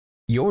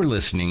You're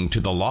listening to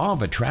the Law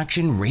of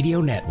Attraction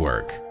Radio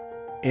Network.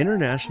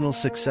 International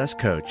success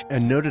coach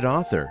and noted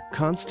author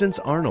Constance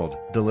Arnold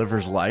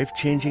delivers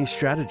life-changing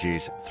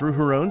strategies through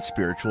her own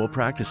spiritual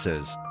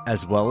practices,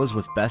 as well as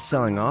with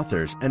best-selling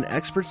authors and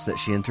experts that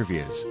she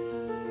interviews.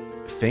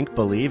 Think,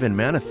 Believe, and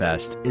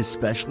Manifest is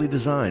specially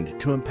designed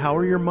to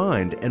empower your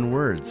mind and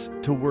words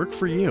to work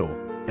for you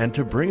and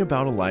to bring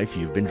about a life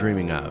you've been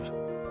dreaming of.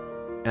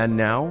 And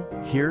now,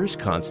 here's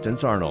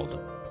Constance Arnold.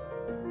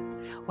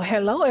 Well,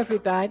 hello,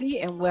 everybody,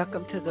 and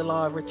welcome to the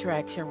Law of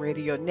Attraction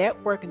Radio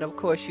Network. And of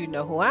course, you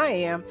know who I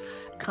am,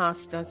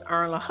 Constance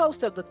Arnold,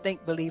 host of the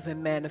Think, Believe,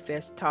 and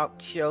Manifest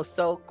talk show.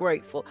 So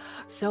grateful,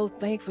 so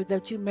thankful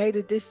that you made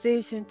a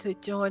decision to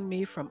join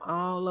me from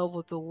all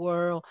over the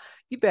world.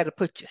 You better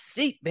put your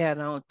seatbelt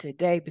on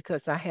today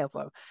because I have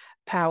a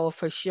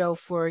powerful show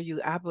for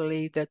you. I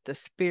believe that the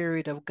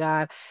Spirit of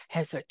God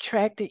has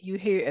attracted you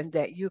here and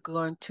that you're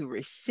going to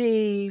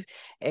receive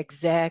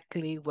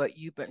exactly what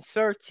you've been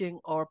searching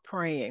or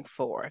praying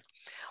for.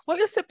 Well,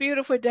 it's a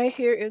beautiful day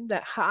here in the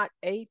hot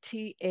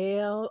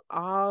ATL.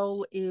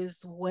 All is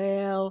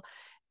well.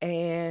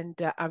 And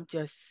I'm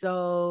just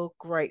so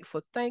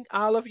grateful. Thank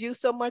all of you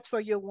so much for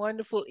your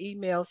wonderful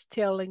emails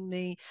telling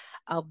me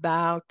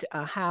about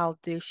how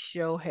this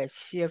show has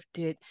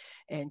shifted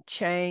and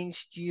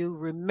changed you.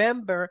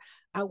 Remember,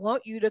 I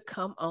want you to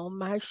come on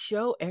my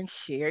show and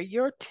share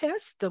your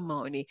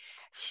testimony,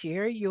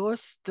 share your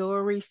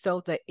story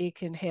so that it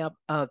can help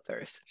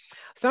others.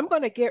 So I'm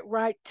going to get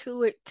right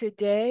to it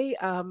today.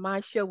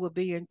 My show will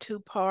be in two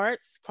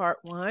parts. Part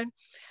one,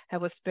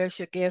 have a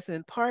special guest.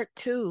 In part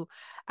two,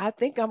 I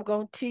think I'm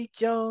going to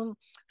teach on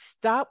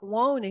stop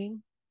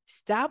wanting,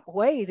 stop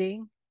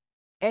waiting,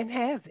 and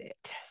have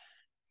it.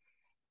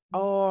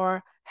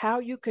 Or how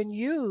you can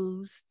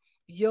use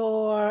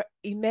your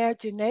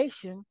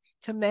imagination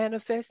to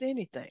manifest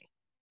anything.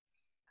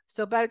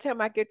 So by the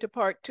time I get to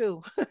part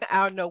two,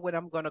 I'll know what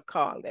I'm going to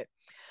call it.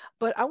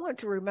 But I want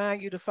to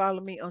remind you to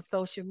follow me on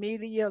social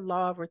media,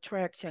 Law of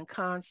Attraction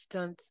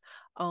Constance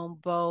on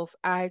both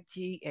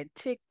IG and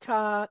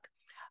TikTok,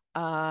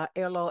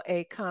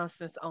 LOA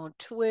Constance on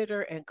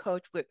Twitter, and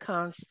Coach with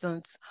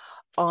Constance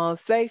on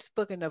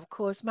Facebook, and of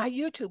course, my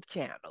YouTube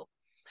channel.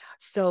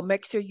 So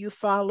make sure you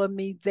follow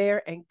me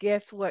there. And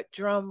guess what?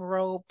 Drum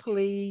roll,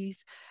 please.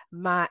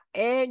 My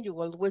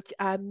annual, which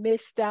I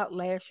missed out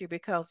last year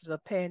because of the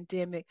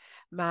pandemic,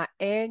 my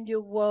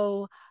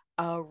annual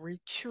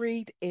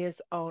retreat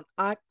is on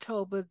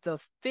October the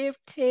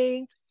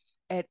 15th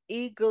at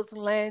Eagles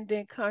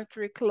Landing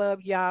Country Club.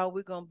 Y'all,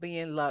 we're going to be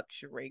in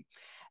luxury.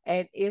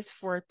 And it's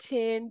for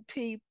 10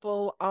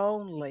 people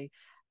only.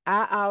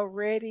 I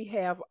already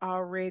have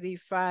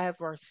five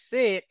or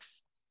six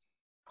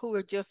who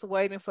are just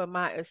waiting for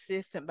my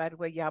assistant. By the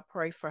way, y'all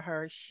pray for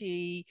her.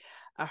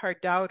 Her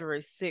daughter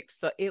is sick,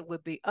 so it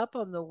will be up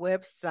on the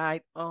website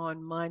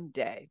on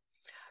Monday.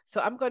 So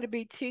I'm going to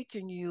be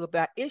teaching you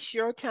about it's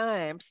your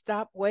time.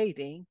 Stop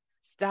waiting,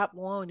 stop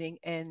wanting,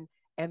 and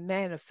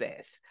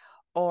manifest,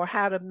 or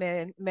how to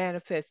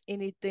manifest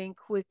anything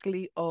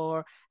quickly,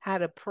 or how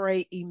to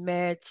pray,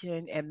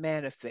 imagine, and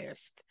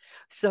manifest.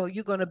 So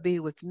you're going to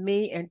be with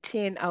me and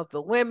 10 other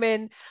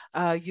women.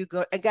 And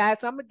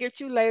guys, I'm going to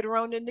get you later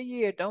on in the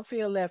year. Don't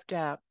feel left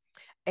out.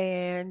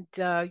 And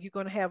you're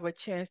going to have a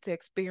chance to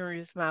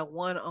experience my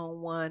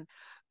one-on-one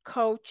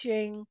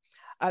coaching.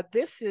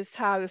 This is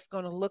how it's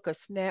going to look, a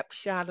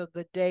snapshot of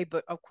the day.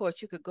 But of course,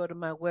 you could go to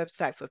my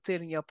website,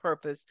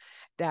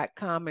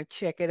 fulfillingyourpurpose.com, and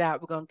check it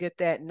out. We're going to get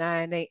that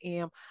 9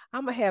 a.m.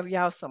 I'm going to have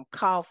y'all some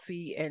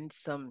coffee and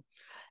some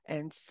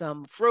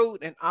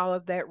fruit and all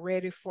of that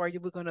ready for you.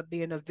 We're going to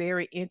be in a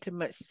very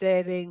intimate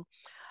setting.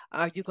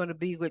 You're going to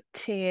be with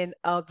 10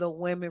 other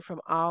women from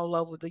all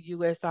over the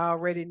U.S. I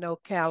already know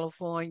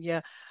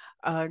California,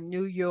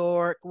 New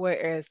York,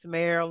 whereas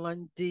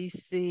Maryland,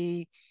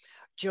 D.C.,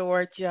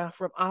 Georgia,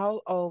 from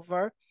all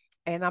over.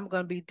 And I'm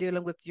going to be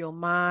dealing with your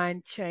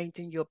mind,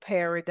 changing your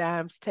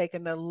paradigms,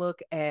 taking a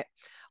look at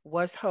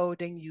what's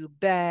holding you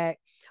back.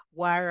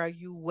 Why are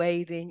you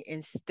waiting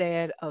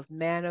instead of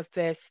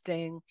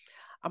manifesting?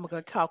 I'm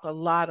going to talk a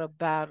lot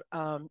about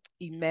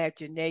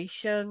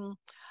imagination,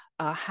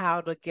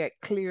 how to get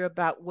clear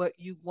about what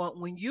you want.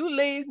 When you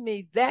leave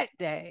me that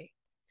day,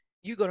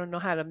 you're going to know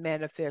how to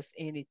manifest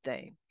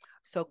anything.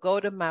 So go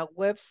to my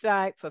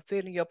website,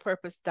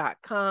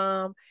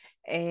 fulfillingyourpurpose.com.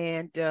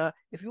 And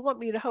if you want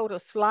me to hold a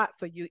slot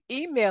for you,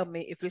 email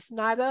me. If it's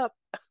not up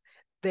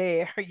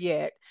there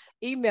yet,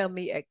 email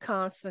me at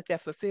Constance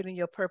at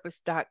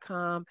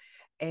fulfillingyourpurpose.com,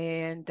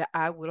 and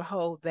I will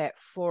hold that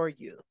for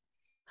you.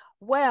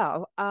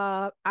 Well,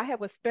 I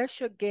have a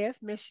special guest,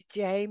 Miss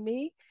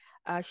Jamie.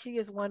 She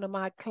is one of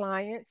my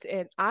clients,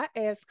 and I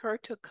asked her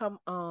to come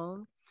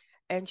on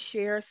and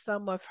share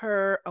some of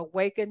her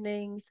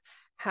awakenings,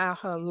 how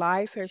her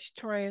life has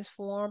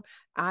transformed.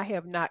 I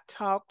have not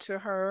talked to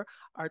her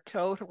or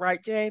told her,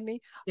 right, Jamie,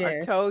 or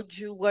Yes, told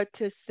you what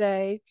to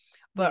say,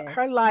 but yes.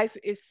 her life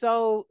is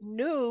so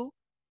new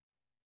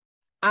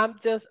I'm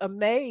just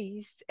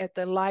amazed at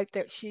the life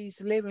that she's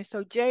living.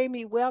 So,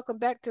 Jamie, welcome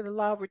back to the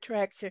Law of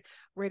Attraction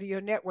Radio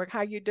Network.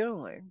 How you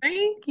doing?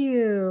 Thank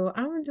you.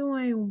 I'm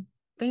doing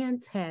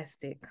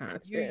fantastic, You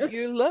Constance.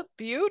 you look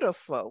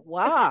beautiful.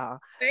 Wow.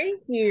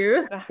 Thank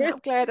you. I'm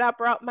glad I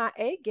brought my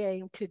A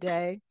game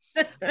today.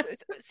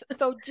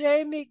 So,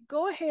 Jamie,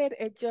 go ahead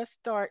and just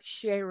start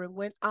sharing.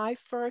 When I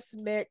first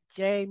met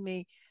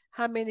Jamie,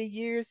 how many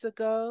years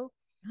ago?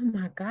 Oh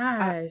my I,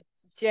 gosh.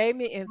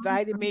 Jamie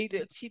invited me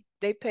to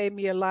they paid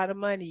me a lot of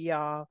money,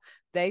 y'all.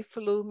 They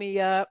flew me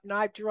up. No,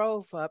 I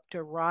drove up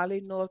to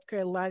Raleigh, North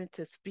Carolina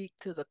to speak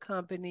to the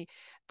company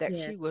that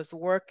Yeah. she was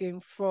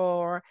working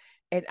for.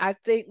 And I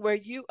think were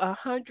you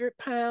 100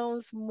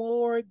 pounds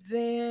more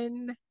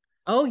than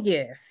Oh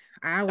yes.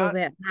 I uh, was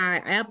at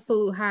my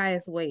absolute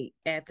highest weight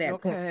at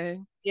that point. okay.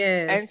 And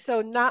Yes.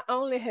 so not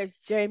only has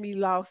Jamie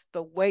lost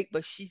the weight,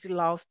 but she's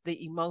lost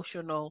the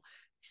emotional,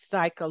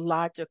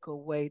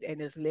 psychological weight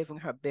and is living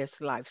her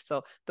best life.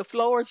 So the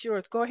floor is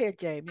yours. Go ahead,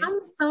 Jamie. I'm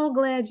so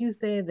glad you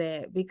said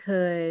that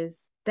because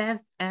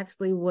that's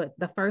actually what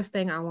the first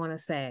thing I want to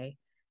say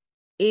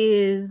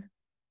is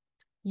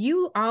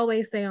you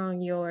always say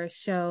on your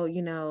show,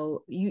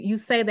 you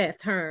say that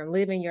term,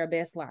 living your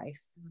best life,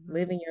 Mhm.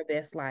 living your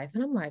best life.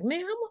 And I'm like,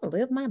 man, I want to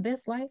live my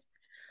best life.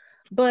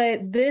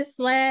 But the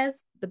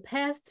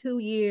past 2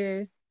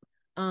 years,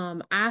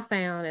 I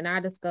found and I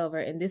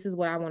discovered, and this is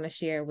what I want to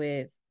share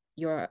with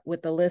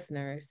the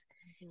listeners,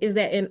 Mhm. is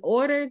that in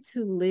order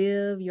to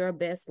live your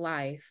best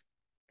life,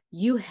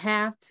 you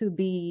have to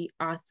be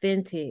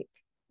authentic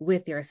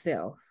with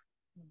yourself.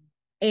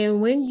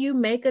 And when you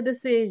make a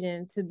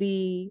decision to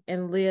be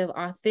and live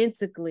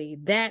authentically,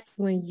 that's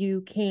when you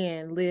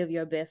can live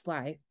your best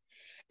life.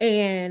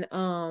 And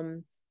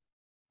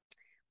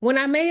when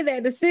I made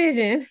that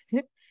decision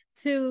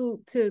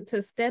to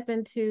step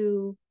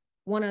into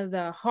one of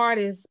the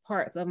hardest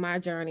parts of my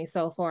journey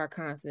so far,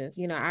 Constance,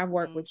 I've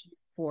worked Mhm. with you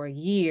for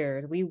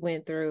years. We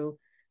went through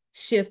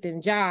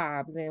shifting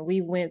jobs and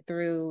we went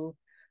through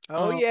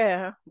Oh um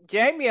yeah.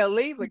 Jamie will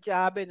leave a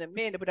job in a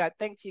minute, but I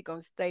think she's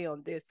gonna stay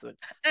on this one.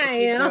 I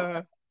Okay, am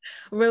girl.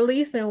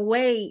 releasing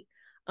weight,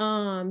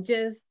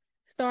 just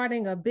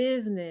starting a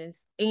business.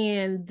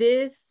 And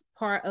this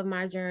part of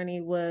my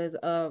journey was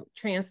a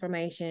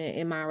transformation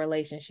in my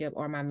relationship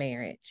or my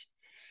marriage.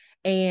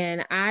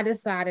 And I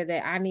decided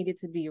that I needed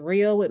to be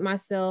real with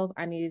myself.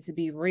 I needed to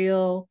be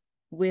real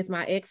with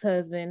my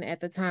ex-husband at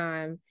the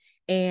time.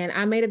 And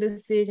I made a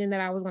decision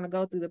that I was going to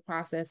go through the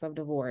process of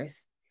divorce.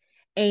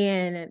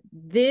 And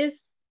this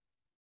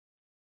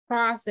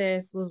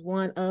process was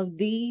one of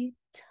the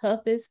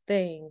toughest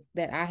things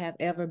that I have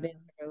ever been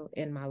Mhm. through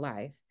in my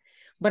life.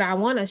 But I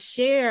want to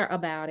share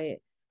about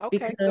it Okay,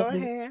 because go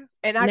ahead.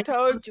 And I now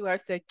told you, I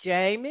said,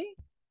 Jamie.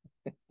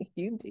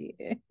 you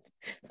did.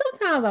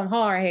 Sometimes I'm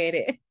hard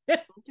headed.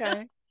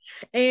 Okay,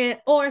 And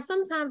or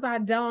sometimes I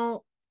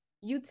don't.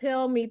 You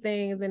tell me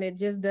things and it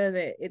just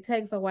doesn't, it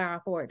takes a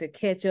while for it to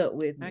catch up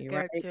with I me,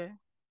 right? got you.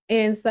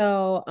 And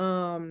so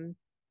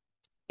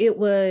it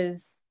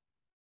was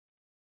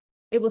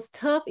it was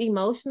tough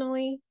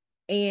emotionally.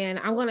 And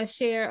I'm gonna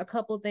share a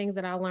couple of things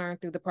that I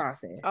learned through the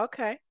process.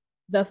 Okay.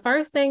 The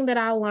first thing that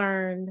I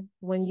learned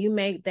when you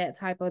make that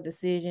type of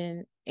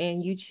decision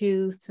and you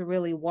choose to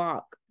really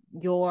walk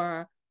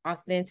your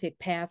authentic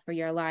path for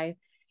your life,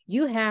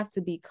 you have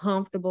to be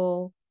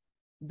comfortable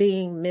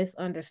being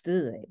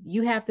misunderstood.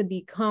 You have to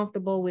be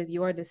comfortable with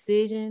your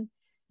decision.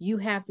 You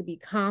have to be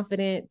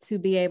confident to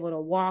be able to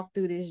walk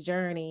through this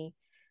journey.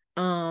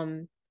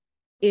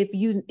 If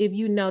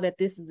you know that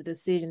this is a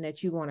decision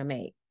that you want to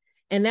make.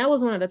 And that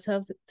was one of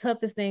the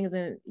toughest things.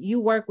 And you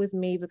work with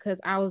me because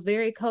I was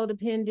very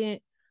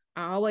codependent.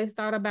 I always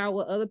thought about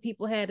what other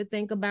people had to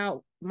think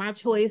about my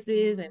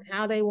choices and Mhm.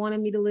 how they wanted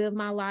me to live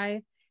my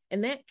life.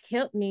 And that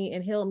kept me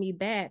and held me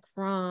back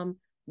from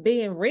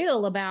being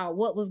real about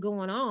what was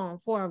going on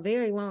for a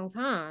very long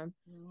time,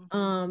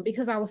 Mhm.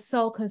 because I was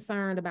so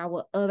concerned about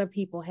what other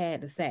people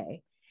had to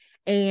say.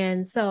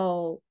 And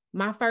so,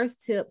 my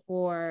first tip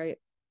for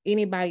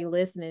anybody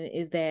listening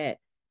is that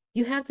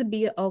you have to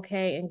be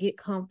okay and get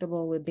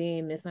comfortable with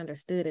being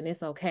misunderstood. And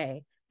it's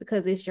okay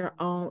because it's your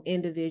own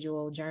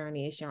individual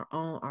journey, it's your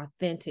own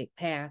authentic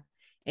path.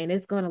 And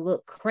it's going to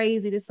look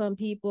crazy to some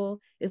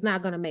people. It's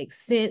not going to make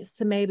sense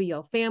to maybe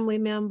your family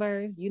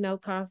members.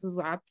 Constance,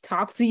 I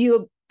talked to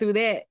you through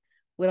that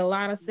with a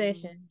lot of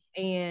sessions.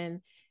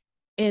 Mhm.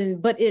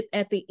 But it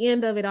at the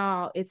end of it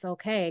all, it's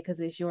okay because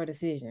it's your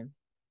decision.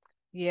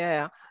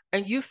 Yeah.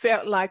 And you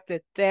felt like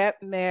that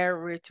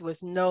marriage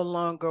was no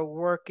longer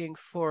working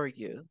for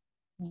you.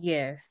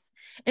 Yes.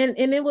 And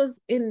it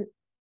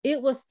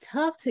was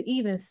tough to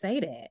even say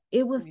that.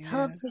 It was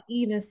tough Yeah. to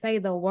even say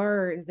the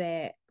words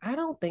that I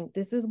don't think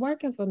this is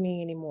working for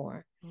me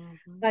anymore.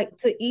 Mhm. Like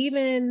to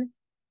even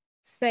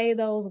say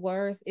those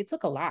words, it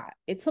took a lot.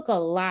 It took a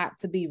lot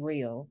to be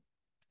real.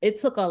 It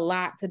took a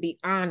lot to be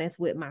honest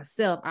with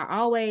myself. I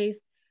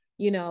always,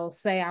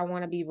 say I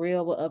want to be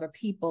real with other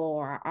people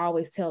or I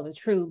always tell the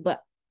truth,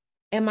 but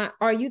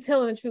are you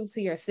telling the truth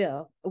to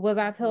yourself? Was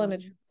I telling the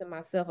Mhm. truth to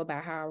myself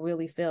about how I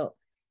really felt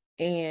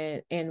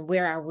and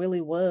where I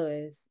really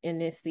was in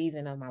this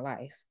season of my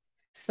life.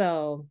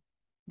 So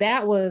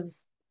that was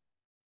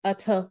a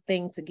tough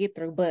thing to get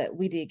through, but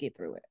we did get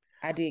through it.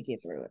 I did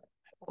get through it.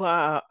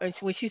 Wow. And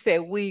when she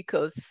said we,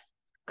 because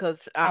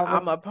I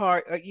I'm was a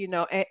part,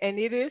 and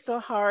it is a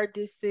hard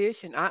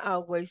decision. I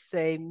always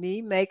say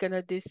me making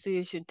a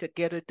decision to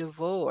get a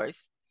divorce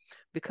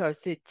because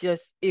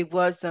it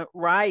wasn't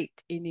right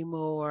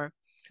anymore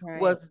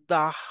right. was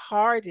the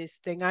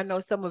hardest thing. I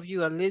know some of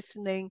you are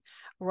listening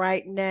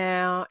right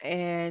now,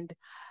 and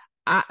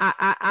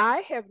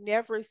I have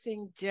never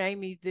seen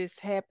Jamie this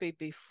happy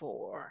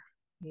before.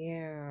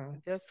 Yeah.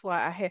 That's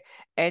why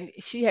and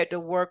she had to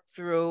work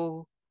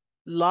through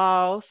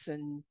loss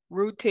and Yes.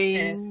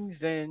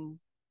 routines and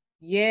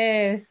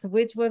Yes,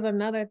 which was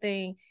another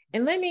thing.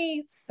 And let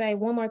me say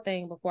one more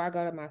thing before I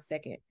go to my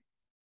second.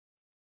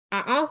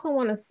 I also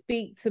want to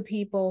speak to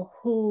people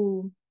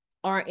who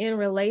are in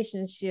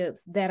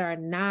relationships that are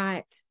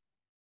not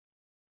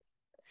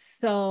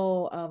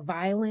so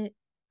violent.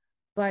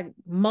 Like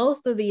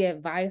most of the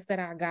advice that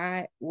I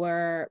got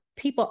were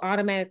people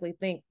automatically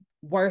think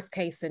worst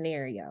case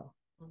scenario.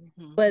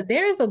 Mhm. But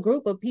there's a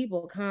group of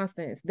people,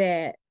 Constance,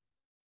 that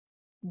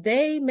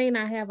they may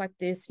not have like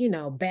this,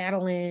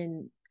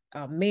 battling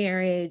a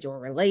marriage or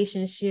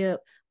relationship,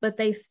 but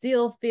they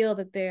still feel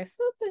that there's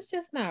something's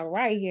just not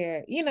right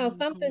here. Mhm.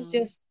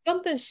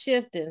 Something's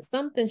shifting,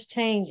 something's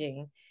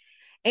changing.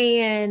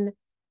 And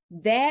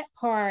that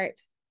part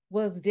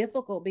was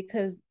difficult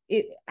because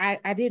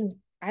I didn't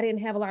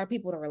have a lot of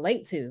people to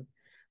relate to.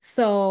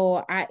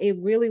 So it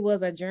really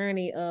was a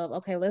journey of,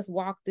 okay, let's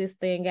walk this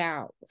thing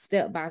out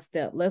step by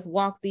step. Let's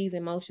walk these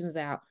emotions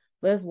out.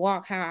 Let's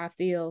walk how I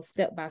feel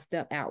step by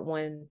step out,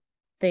 one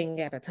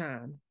thing at a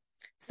time.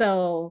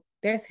 So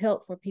there's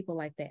help for people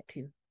like that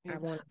too. Yeah. I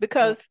want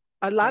Because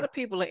a lot yeah. of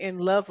people are in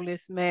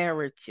loveless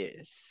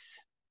marriages.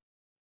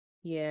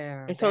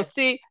 Yeah, And so, that's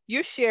see,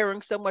 you're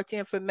sharing so much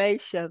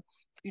information.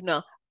 You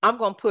know, I'm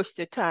going to push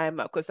the time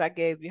up because I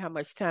gave you how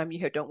much time you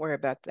had. Don't worry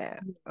about that.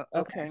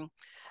 okay.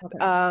 Okay.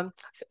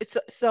 Okay.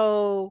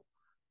 So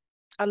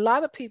a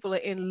lot of people are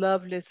in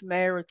loveless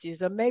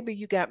marriages, or maybe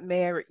you got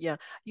married young.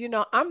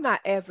 I'm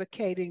not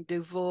advocating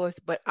divorce,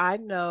 but I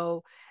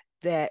know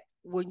that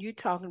when you're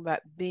talking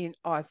about being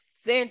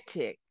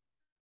authentic,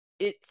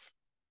 it's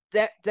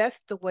that's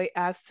the way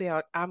I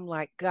felt. I'm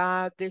like,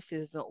 God, this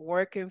isn't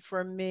working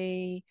for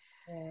me.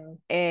 Yeah.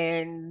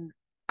 And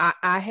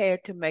I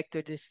had to make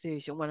the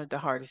decision, one of the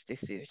hardest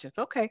decisions.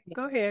 Okay,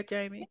 go ahead,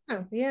 Jamie.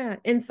 Yeah, yeah.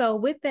 And so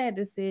with that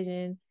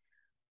decision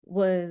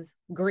was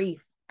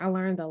grief. I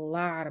learned a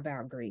lot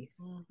about grief.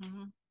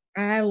 Hmm.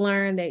 I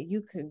learned that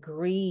you could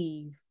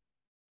grieve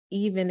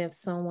even if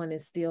someone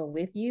is still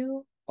with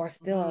you or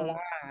still Hmm.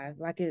 alive.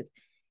 Like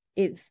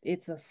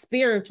it's a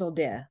spiritual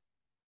death.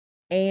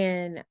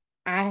 And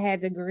I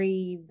had to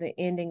grieve the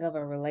ending of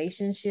a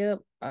relationship,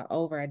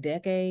 over a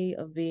decade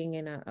of being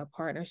in a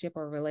partnership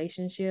or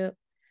relationship.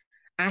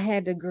 I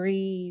had to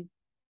grieve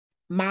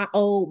my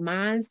old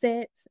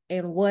mindsets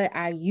and what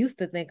I used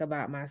to think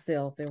about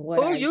myself and what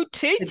Oh, I you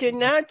teaching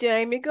now,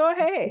 Jamie. Go what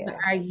ahead.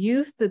 I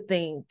used to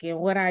think and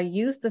what I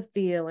used to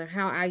feel and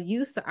how I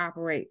used to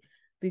operate.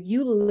 That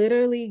you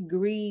literally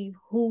grieve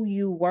who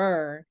you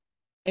were,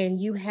 and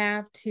you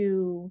have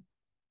to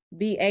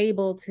be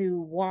able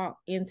to walk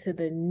into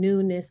the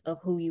newness of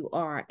who you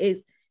are.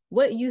 It's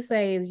what you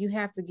say is you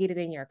have to get it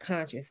in your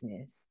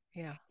consciousness.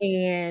 Yeah.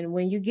 And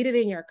when you get it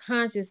in your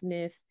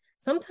consciousness,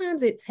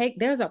 sometimes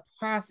there's a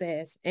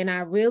process. And I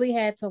really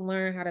had to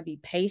learn how to be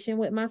patient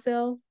with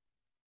myself.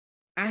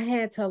 I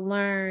had to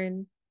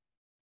learn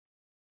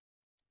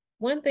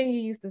one thing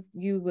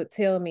you would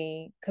tell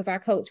me, because I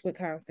coached with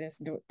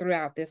Constance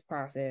throughout this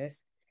process.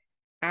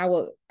 I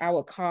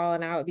would call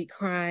and I would be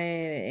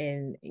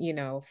crying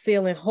and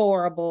feeling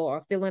horrible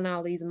or feeling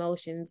all these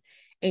emotions.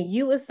 And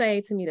you would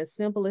say to me the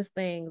simplest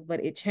things,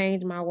 but it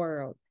changed my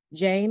world.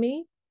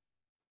 Jamie,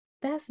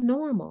 that's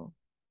normal.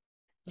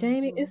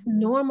 Jamie, Hmm. it's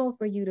normal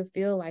for you to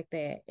feel like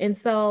that. And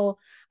so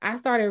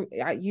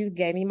you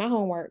gave me my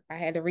homework. I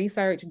had to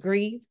research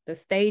grief, the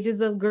stages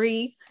of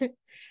grief,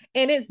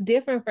 and it's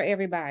different for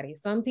everybody.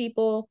 Some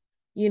people,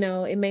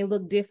 it may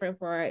look different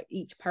for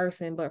each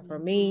person, but for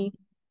Hmm. me,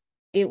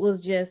 it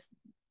was just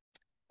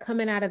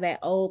coming out of that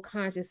old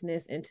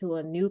consciousness into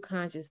a new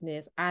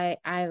consciousness. I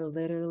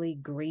literally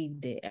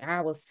grieved it.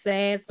 I was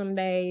sad some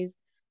days.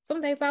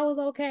 Some days I was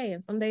okay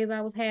and some days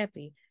I was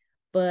happy.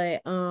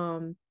 But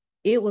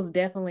it was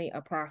definitely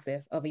a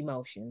process of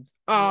emotions.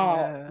 All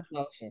Yeah.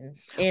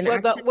 emotions. And Well,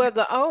 I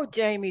the old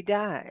Jamie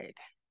died.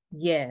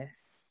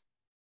 yes.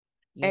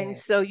 And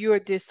Yes. so you're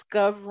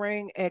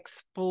discovering,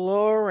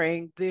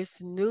 exploring this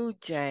new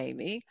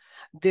Jamie,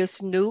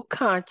 this new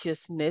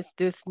consciousness,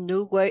 this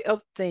new way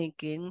of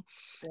thinking,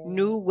 Yeah.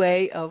 new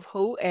way of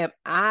who am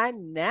I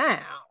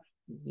now?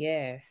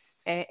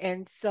 Yes.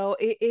 And so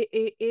it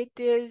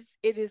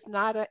is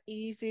not an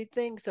easy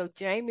thing. So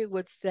Jamie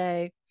would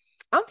say,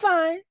 I'm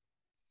fine.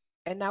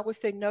 And I would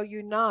say, no,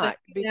 you're No, not,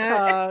 you're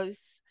not.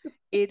 because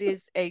it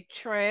is a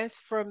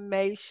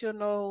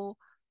transformational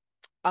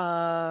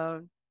uh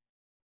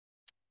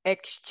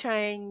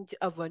exchange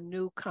of a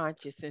new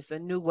consciousness, a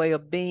new way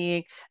of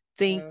being, Yeah.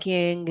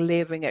 thinking,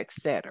 living,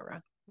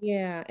 etc.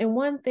 Yeah. And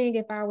one thing,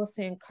 if I was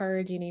to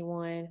encourage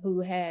anyone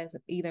who has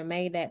either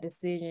made that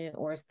decision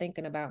or is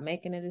thinking about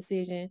making a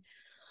decision,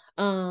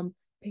 um,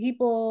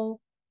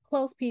 people,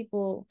 close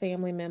people,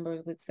 family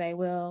members would say,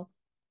 well,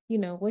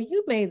 well,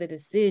 you made the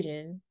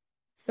decision,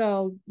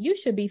 so you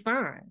should be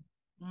fine.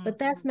 But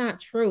that's Hmm. not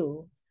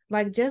true.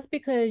 Like, just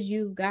because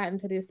you've gotten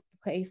to this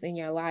place in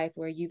your life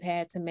where you've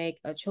had to make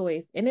a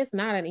choice, and it's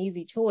not an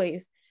easy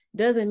choice,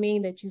 doesn't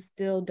mean that you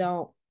still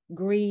don't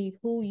grieve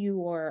who you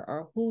were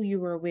or who you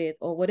were with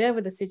or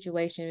whatever the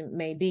situation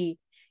may be.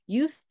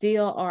 You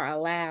still are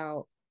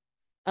allowed,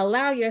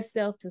 allow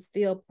yourself to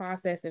still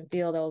process and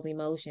feel those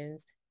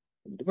emotions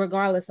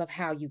regardless of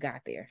how you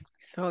got there.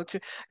 So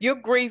you're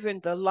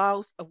grieving the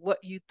loss of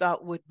what you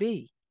thought would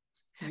be.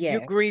 You're Yeah.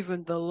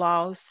 grieving the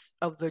loss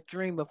of the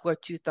dream of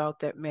what you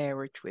thought that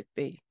marriage would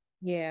be.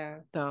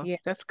 Yeah. So Yeah.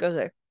 that's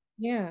good.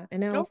 Yeah.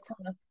 And that Oh, was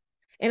tough.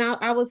 And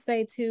I would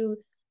say too,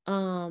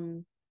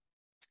 um,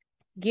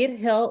 get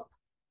help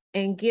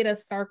and get a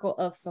circle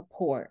of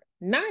support,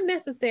 not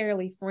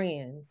necessarily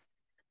friends.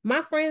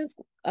 My friends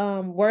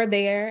were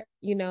there,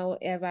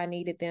 as I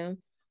needed them,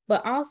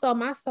 but also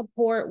my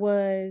support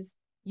was,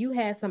 you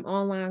had some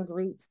online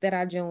groups that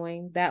I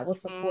joined that will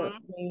support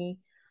mhm, me.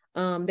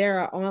 There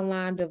are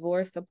online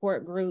divorce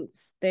support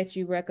groups that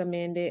you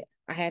recommended.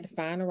 I had to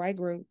find the right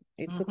group.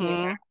 It took me,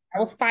 mhm. I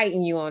was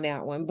fighting you on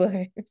that one,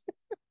 but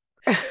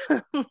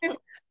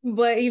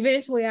but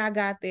eventually I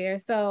got there.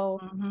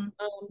 So Mhm.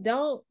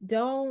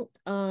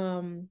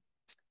 don't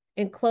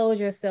enclose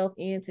yourself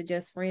into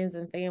just friends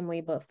and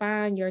family, but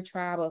find your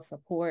tribe of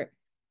support.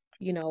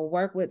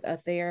 Work with a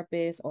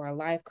therapist or a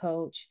life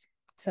coach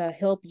to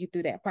help you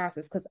through that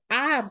process. Because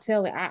I'm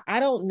telling, I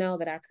don't know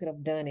that I could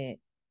have done it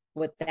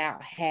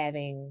without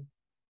having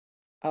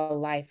a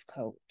life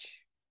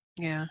coach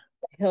Yeah.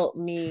 help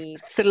me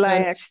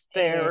Slash understand.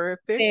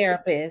 therapist.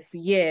 Therapist,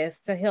 yes,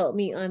 to help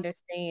me Mhm.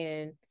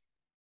 understand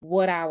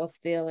what I was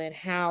feeling,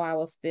 how I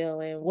was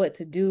feeling, what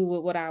to do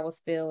with what I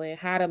was feeling,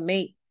 how to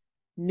make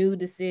new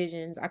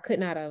decisions. I could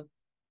not have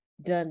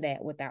done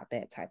that without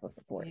that type of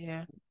support.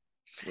 Yeah.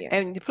 Yeah.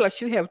 And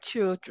plus you have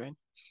children.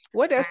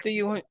 What else I, do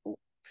you want?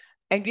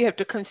 And you have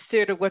to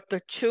consider what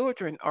the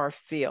children are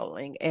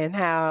feeling and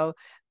how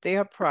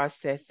they're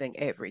processing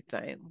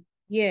everything.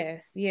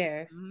 yes,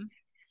 yes. Mhm.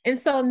 And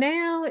so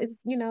now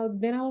it's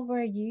been over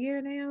a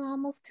year now,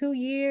 almost 2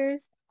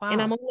 years,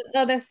 and I'm Wow. on the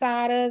other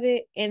side of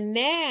it. And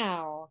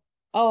now,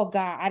 oh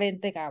God, I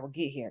didn't think I would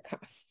get here,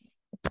 Constance.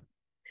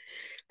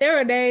 There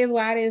were days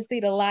where I didn't see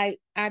the light.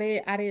 I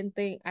didn't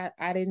think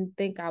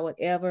I would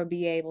ever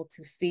be able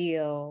to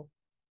feel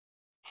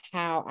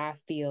how I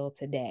feel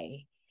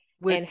today.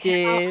 And Which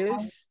how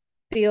I is,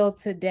 feel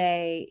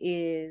today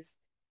is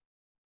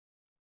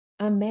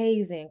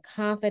amazing,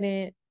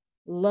 confident,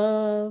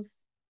 love,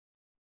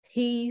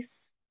 peace,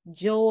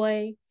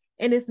 joy.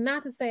 And it's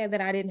not to say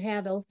that I didn't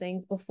have those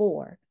things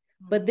before,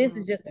 but this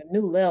is mhm, just a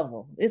new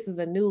level. This is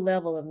a new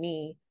level of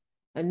me,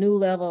 a new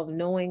level of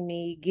knowing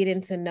me,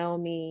 getting to know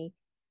me,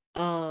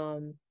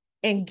 um,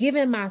 and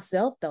giving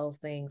myself those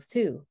things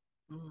too.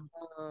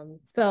 mhm,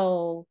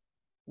 So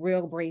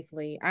real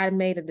briefly, I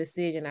made a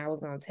decision I was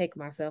going to take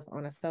myself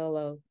on a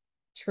solo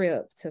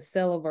trip to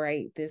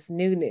celebrate this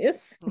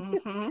newness.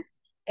 mhm.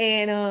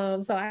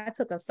 And so I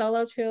took a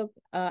solo trip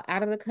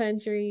out of the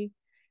country,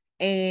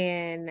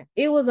 and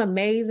it was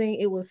amazing.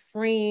 It was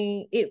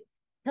freeing. It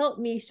helped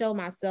me show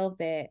myself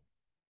that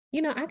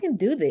I can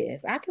do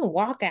this. I can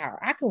walk out.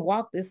 I can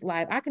walk this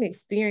life. I can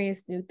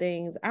experience new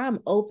things. I'm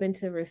open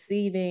to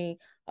receiving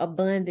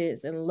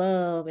abundance and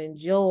love and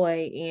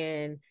joy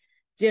and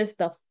just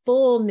the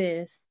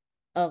fullness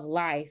of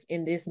life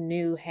in this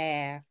new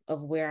half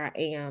of where I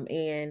am.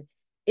 And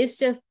it's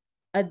just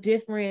a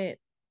different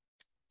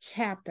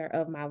chapter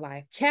of my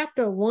life.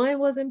 Chapter 1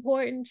 was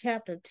important,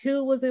 chapter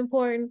 2 was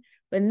important,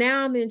 but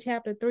now I'm in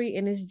chapter 3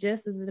 and it's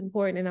just as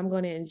important, and I'm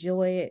going to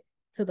enjoy it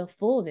to the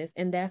fullness.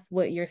 And that's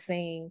what you're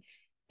saying.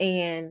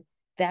 And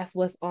that's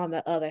what's on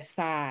the other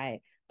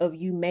side of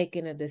you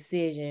making a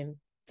decision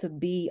to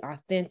be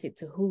authentic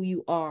to who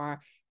you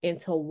are and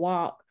to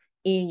walk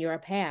in your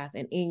path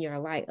and in your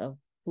light of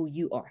who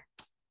you are.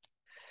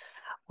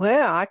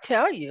 Well, I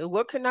tell you,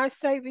 what can I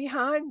say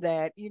behind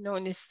that?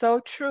 And it's so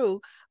true.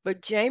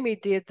 But Jamie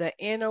did the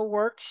inner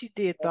work. She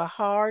did the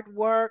hard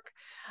work.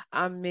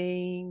 I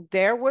mean,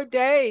 were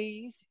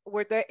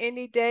there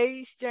any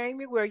days,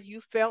 Jamie, where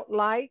you felt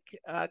like,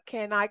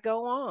 can I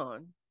go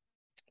on?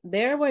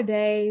 There were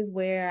days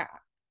where,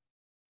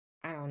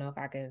 I don't know if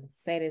I can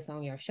say this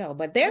on your show,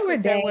 but You there can were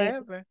say days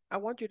whatever. I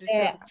want you to tell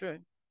that, the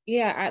truth.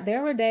 yeah,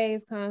 there were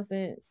days,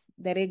 Constance,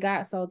 that it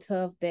got so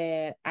tough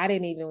that I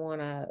didn't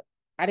want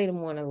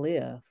to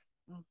live.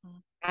 Hmm.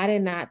 I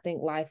did not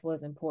think life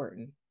was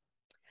important.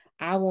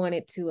 I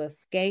wanted to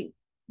escape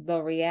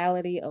the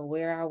reality of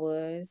where I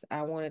was.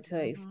 I wanted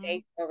to Hmm.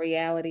 escape the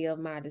reality of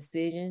my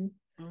decision.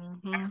 Hmm.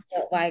 I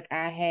felt like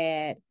I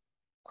had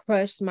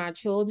crushed my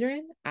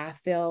children. I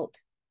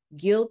felt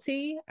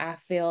guilty. I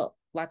felt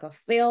like a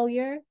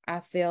failure. I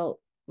felt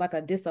like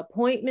a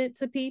disappointment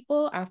to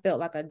people. I felt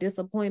like a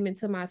disappointment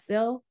to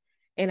myself.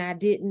 And I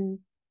didn't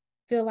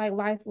feel like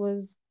life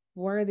was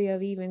worthy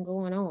of even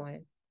going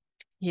on.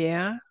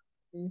 Yeah.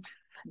 Mm.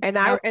 And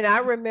I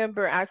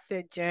remember I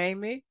said,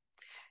 Jamie,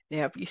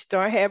 now if you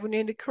start having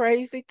any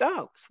crazy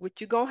thoughts, what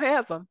you gonna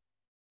have them?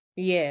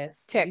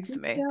 Yes, you Text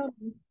did me. tell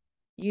me.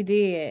 You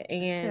did.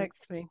 And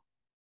Text me.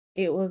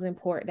 it was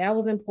important. That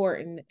was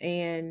important.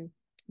 And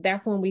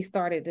that's when we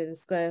started to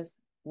discuss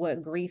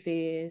what grief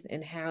is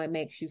and how it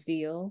makes you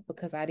feel,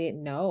 because I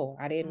didn't know.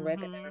 I didn't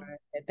recognize Mm-hmm.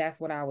 that that's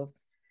what I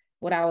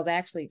was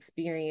actually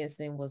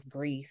experiencing was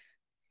grief.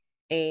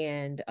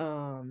 And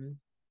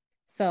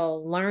so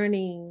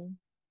learning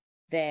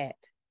that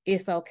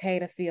it's okay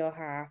to feel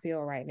how I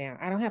feel right now.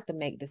 I don't have to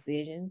make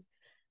decisions.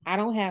 I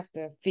don't have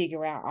to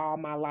figure out all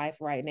my life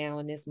right now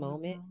in this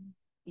moment.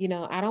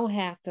 Mm-hmm. I don't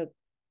have to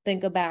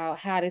think about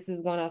how this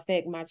is going to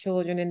affect my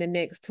children in the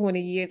next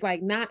 20 years.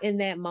 Like, not in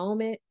that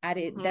moment. That's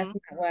Mm-hmm. not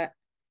what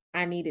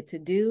I needed to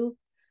do.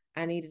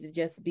 I needed to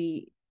just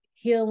be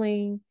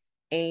healing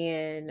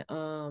and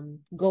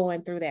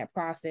going through that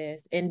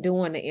process and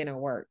doing the inner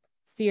work.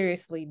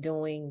 Seriously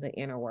doing the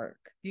inner work.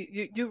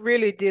 You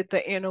really did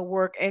the inner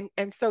work, and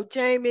so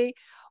Jamie,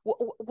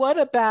 what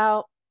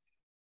about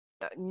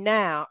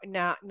now?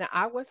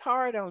 I was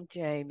hard on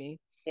Jamie.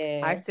 I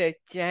Yes. said,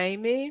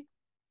 Jamie,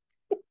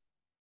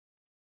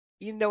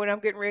 you know what I'm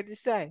getting ready to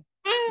say.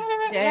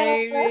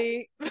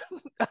 Jamie,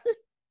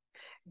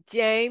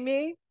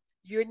 Jamie,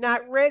 you're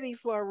not ready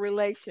for a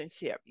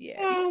relationship yet.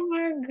 Oh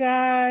my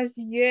gosh.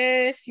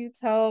 Yes, you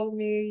told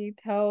me. You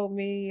told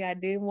me. I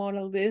didn't want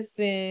to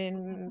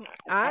listen. Mhm.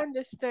 I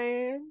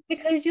understand.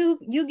 Because you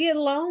get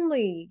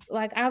lonely.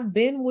 Like, I've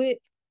been with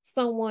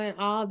someone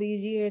all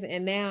these years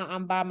and now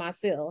I'm by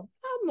myself.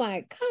 I'm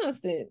like,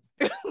 Constance,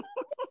 this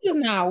is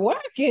not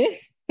working.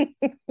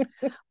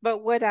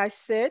 But what I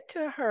said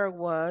to her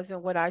was,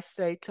 and what I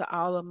say to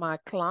all of my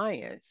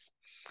clients,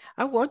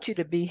 I want you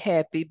to be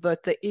happy,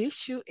 but the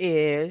issue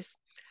is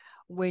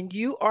when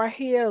you are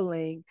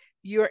healing,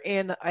 you're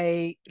in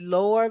a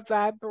lower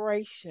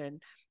vibration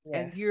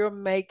and Yes. you're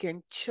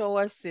making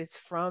choices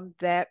from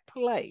that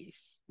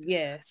place.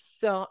 Yes.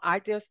 So I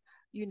just,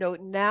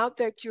 now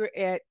that you're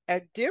at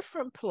a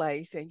different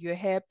place and you're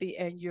happy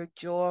and you're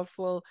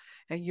joyful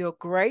and you're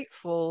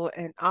grateful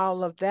and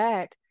all of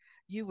that,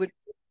 you would.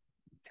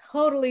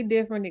 Totally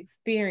different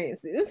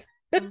experiences.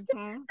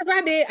 Mm-hmm, Because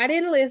I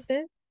didn't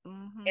listen. And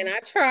mm-hmm, I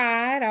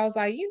tried. I was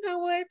like, you know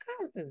what?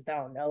 Constance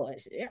don't know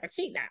what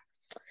she not.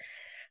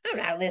 I'm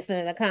not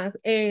listening to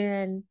Constance.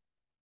 And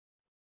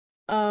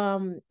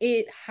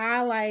it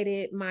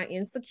highlighted my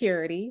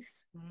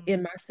insecurities in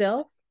mm-hmm.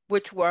 myself,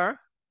 Which were?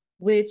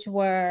 which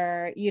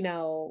were,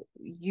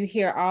 you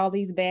hear all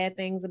these bad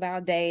things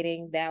about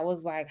dating. That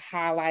was like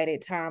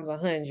highlighted times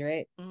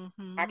 100. I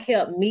Mm-hmm,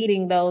 kept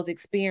meeting those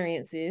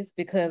experiences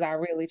because I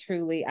really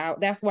truly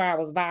that's where I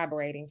was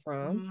vibrating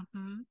from.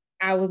 mm-hmm.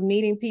 I was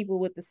meeting people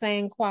with the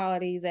same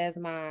qualities as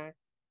my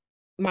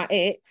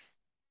ex.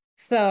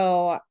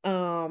 So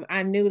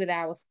I knew that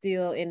I was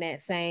still in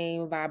that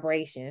same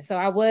vibration. So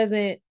I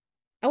wasn't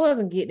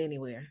getting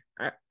anywhere.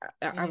 I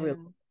really,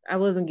 Yeah. I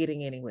wasn't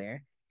getting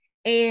anywhere.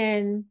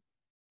 And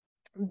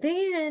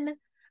then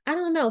I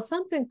don't know,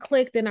 something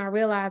clicked and I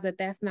realized that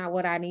that's not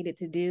what I needed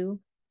to do.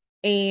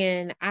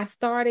 And I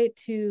started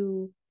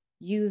to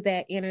use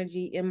that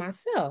energy in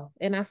myself.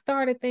 And I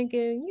started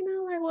thinking,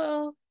 like,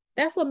 well,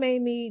 that's what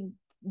made me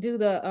do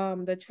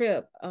the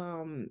trip.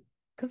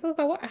 Because I was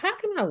like, how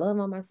can I love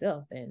on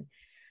myself? And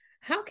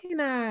how can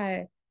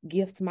I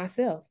gift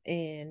myself?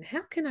 And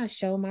how can I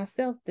show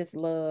myself this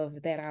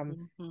love that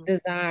I'm Mm-hmm.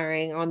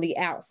 desiring on the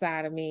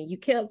outside of me? You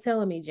kept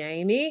telling me,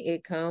 Jamie,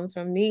 it comes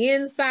from the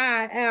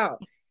inside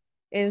out.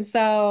 And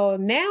so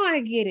now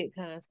I get it,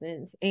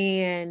 Constance.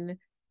 And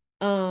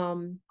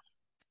um,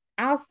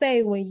 I'll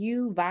say when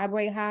you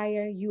vibrate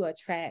higher, you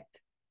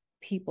attract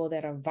people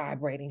that are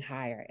vibrating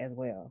higher as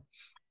well.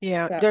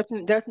 Yeah,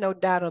 So there's no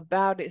doubt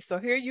about it. So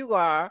here you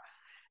are,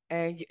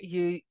 and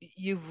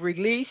you've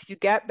released. You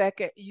got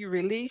back at you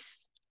released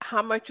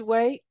how much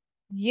weight?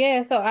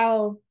 yeah, so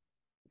I'll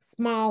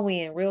small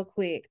win real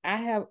quick. I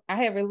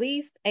have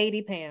released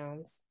 80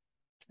 pounds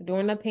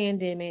during the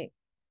pandemic.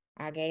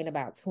 I gained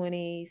about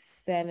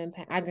 27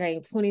 pounds. I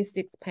gained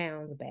 26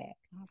 pounds back.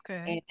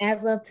 Okay, And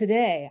as of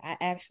today, I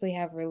actually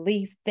have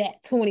released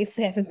that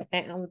 27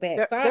 pounds back.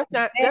 that, So I'm that's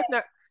not back. that's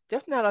not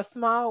that's not a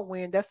small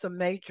win. That's a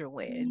major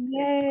win.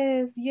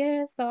 Yes,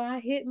 yes. So I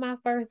hit my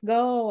first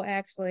goal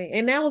actually.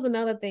 And that was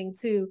another thing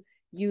too.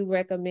 You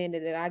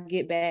recommended that I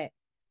get back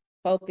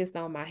focused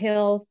on my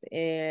health.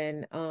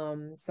 And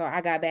so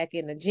I got back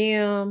in the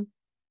gym.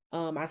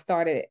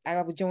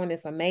 I joined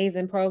this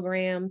amazing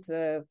program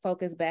to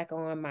focus back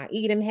on my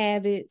eating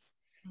habits.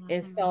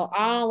 And so Hmm.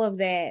 all of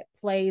that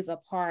plays a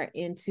part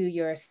into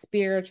your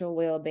spiritual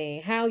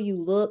well-being, how you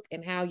look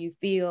and how you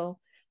feel.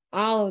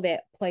 All of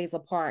that plays a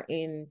part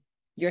in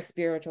your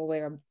spiritual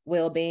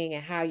well-being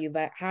and how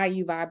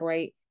you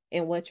vibrate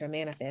and what you're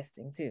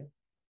manifesting too.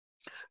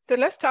 So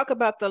let's talk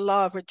about the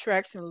law of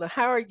attraction.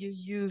 How are you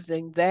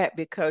using that?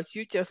 Because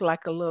you just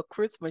like a little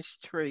Christmas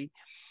tree.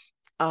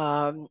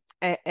 And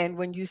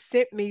when you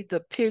sent me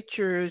the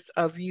pictures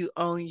of you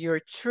on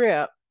your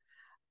trip,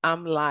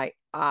 I'm like,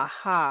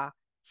 aha,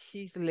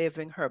 she's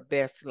living her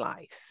best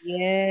life.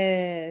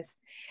 Yes.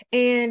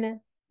 And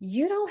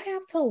you don't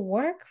have to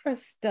work for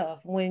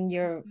stuff when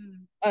you're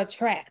Mhm.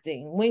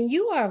 attracting. When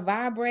you are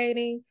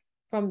vibrating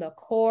from the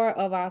core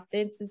of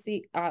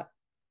authenticness.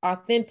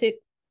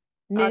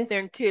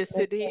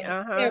 Authenticity, There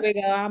uh-huh. we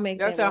go. I'll make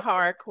That's that a word.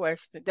 hard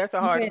question. That's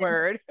a hard Yeah.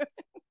 word.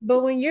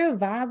 But when you're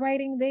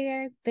vibrating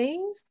there,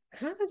 things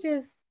kind of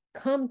just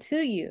come to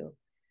you.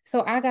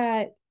 So I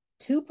got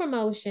two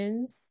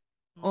promotions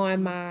on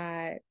Mhm.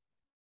 my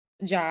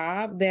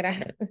job that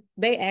I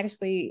they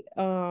actually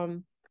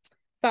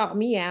sought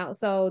me out.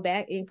 So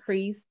that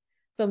increased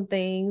some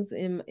things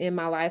in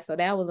my life. So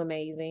that was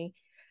amazing.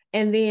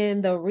 And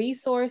then the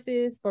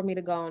resources for me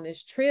to go on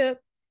this trip,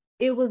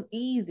 it was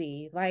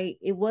easy. Like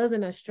it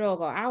wasn't a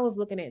struggle. I was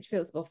looking at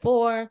trips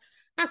before.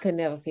 I could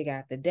never figure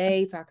out the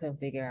dates. I couldn't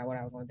figure out what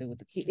I was going to do with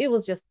the key. It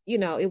was just, it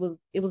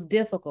was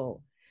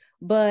difficult.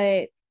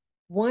 But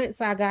once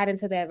I got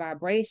into that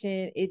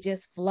vibration, it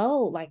just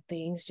flowed. Like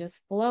things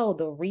just flowed.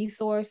 The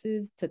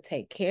resources to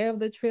take care of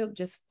the trip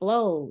just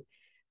flowed.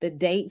 The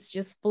dates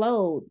just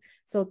flowed.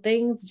 So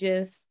things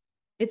just,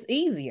 it's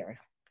easier.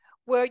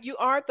 Well, you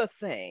are the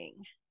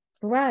thing.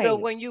 So Right.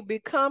 when you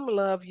become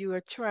love, you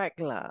attract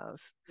love.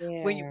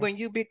 When you, Yeah. when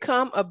you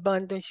become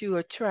abundance, you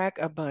attract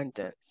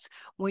abundance.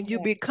 When you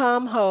Yeah.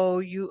 become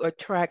whole, you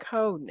attract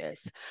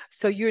wholeness.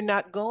 So you're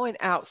not going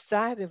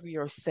outside of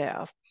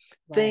yourself.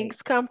 Right.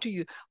 Things come to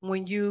you.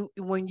 When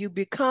you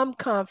become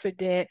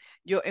confident,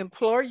 your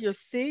employer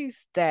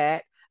sees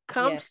that, Yeah.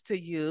 comes to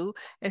you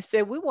and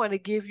say, "We want to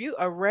give you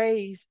a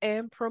raise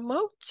and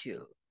promote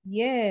you."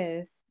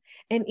 Yes.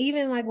 And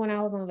even like when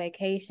I was on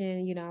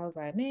vacation, I was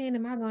like, man,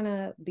 am I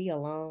gonna be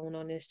alone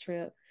on this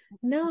trip?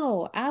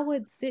 No, I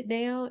would sit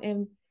down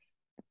and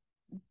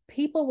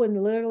people would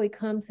literally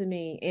come to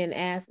me and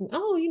ask me,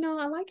 "Oh,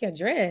 I like your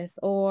dress,"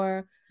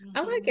 or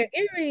 "I like Hmm. your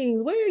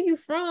earrings. Where are you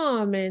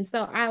from?" And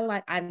so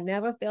I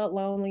never felt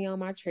lonely on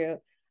my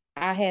trip.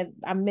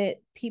 I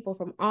met people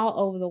from all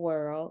over the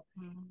world,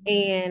 Hmm.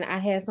 and I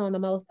had some of the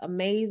most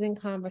amazing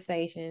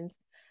conversations.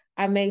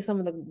 I made some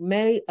of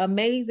the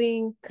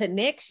amazing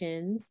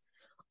connections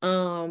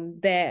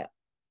that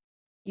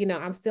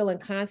I'm still in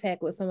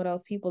contact with some of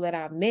those people that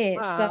I met.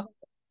 So Wow.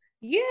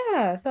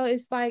 yeah, so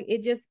it's like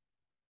it just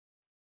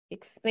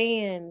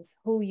expands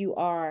who you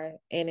are,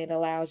 and it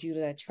allows you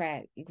to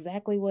attract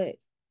exactly what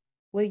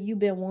you've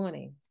been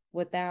wanting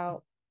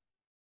without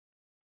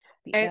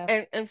the And effort.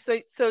 and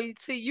and so you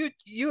see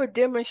you are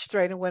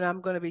demonstrating what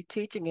I'm going to be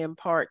teaching in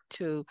part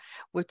two,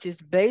 which is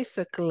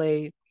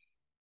basically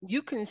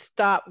you can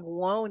stop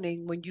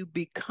wanting when you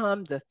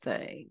become the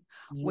thing,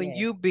 when Yeah.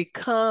 you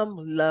become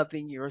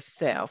loving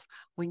yourself,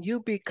 when you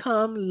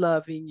become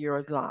loving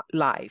your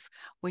life,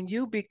 when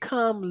you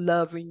become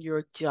loving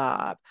your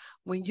job,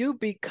 when you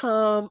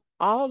become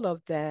all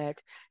of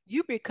that,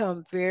 you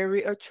become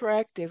very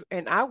attractive.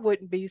 And I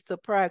wouldn't be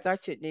surprised. I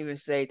shouldn't even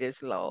say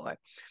this, Lord,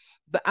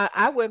 but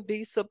I wouldn't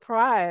be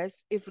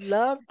surprised if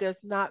love does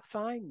not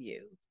find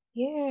you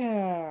Yeah.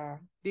 Yeah.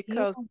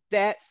 because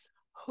that's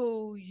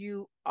who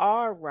you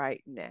are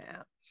right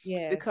now.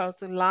 Yes.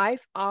 Because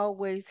life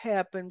always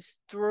happens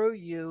through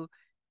you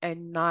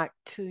and not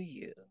to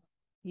you.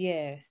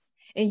 Yes.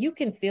 And you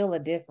can feel a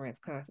difference,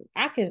 Constance.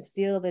 I can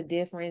feel the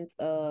difference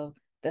of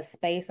the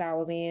space I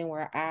was in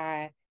where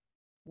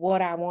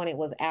what I wanted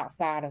was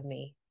outside of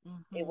me.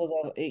 It Hmm.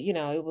 was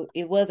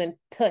it wasn't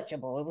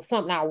touchable. It was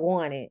something I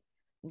wanted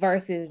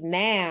versus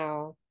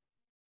now,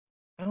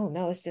 I don't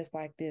know, it's just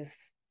like this.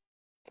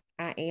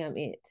 I am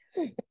it.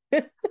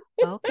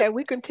 Okay,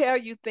 we can tell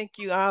you think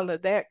you all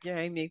of that,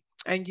 Jamie,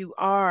 and you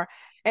are.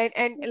 And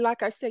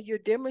like I said, you're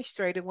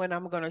demonstrating when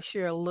I'm going to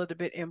share a little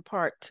bit in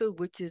part two,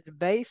 which is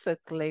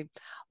basically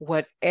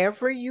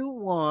whatever you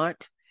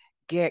want,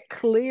 get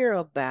clear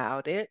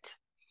about it,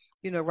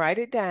 write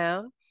it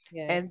down,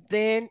 and Yes.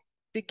 then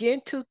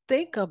begin to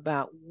think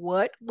about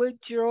what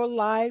would your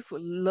life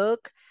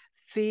look,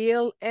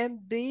 feel,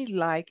 and be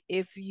like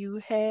if you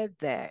had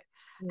that.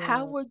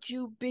 How Yeah. would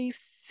you be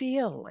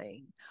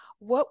feeling?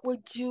 What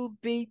would you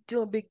be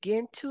doing?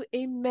 Begin to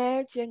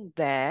imagine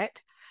that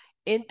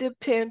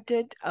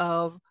independent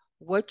of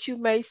what you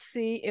may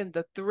see in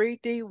the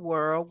 3D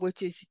world,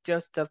 which is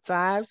just the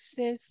five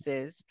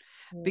senses.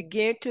 Mm.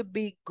 Begin to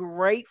be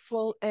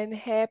grateful and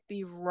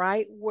happy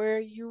right where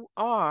you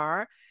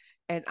are.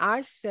 And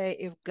I say,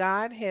 if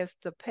God has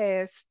to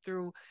pass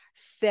through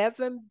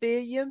 7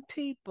 billion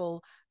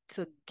people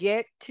to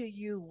get to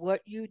you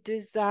what you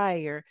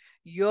desire,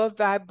 your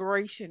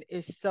vibration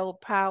is so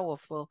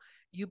powerful,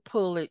 you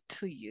pull it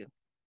to you.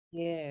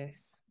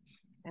 Yes.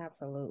 You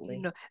Absolutely.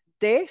 know,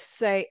 they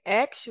say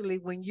actually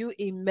when you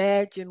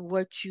imagine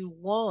what you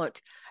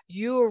want,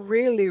 you're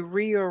really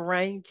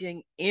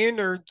rearranging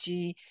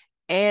energy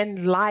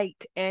and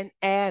light and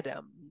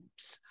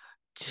atoms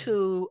Yeah.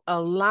 to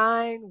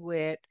align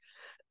with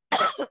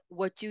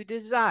what you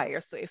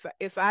desire. So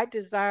if I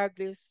desire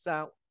this,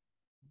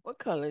 what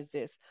color is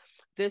this?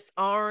 This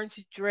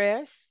orange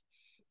dress,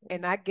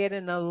 and I get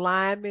in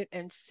alignment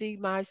and see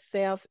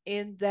myself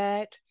in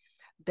that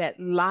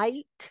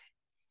light,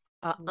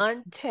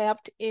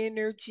 untapped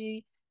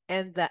energy,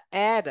 and the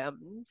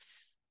atoms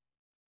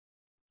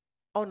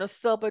on a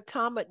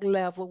subatomic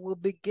level will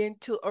begin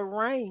to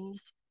arrange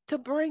to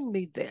bring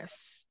me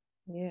this.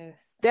 Yes.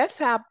 That's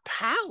how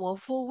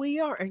powerful we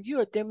are, and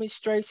you're a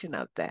demonstration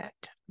of that.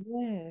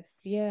 Yes.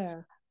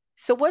 Yeah.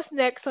 So, what's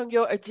next on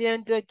your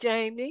agenda,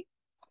 Jamie?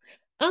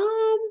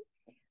 Um,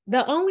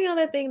 the only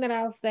other thing that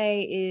I'll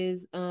say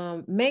is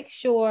make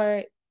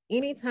sure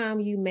anytime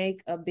you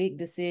make a big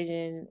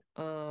decision,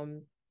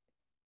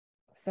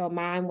 so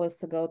mine was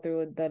to go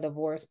through the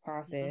divorce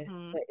process,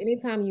 Mm-hmm. but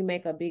anytime you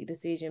make a big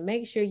decision,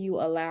 make sure you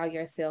allow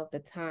yourself the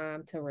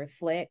time to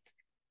reflect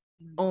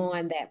Mm-hmm.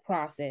 on that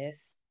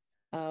process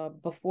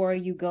before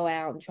you go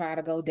out and try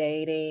to go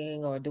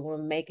dating or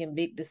doing making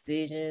big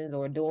decisions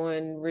or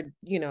doing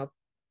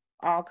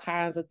all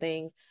kinds of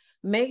things.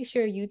 Make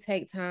sure you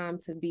take time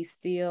to be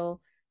still,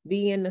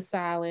 be in the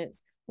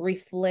silence,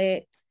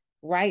 reflect,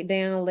 write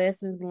down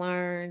lessons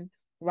learned,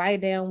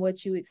 write down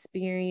what you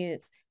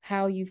experienced,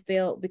 how you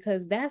felt,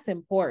 because that's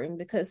important.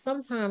 Because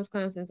sometimes,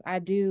 Constance, I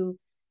do,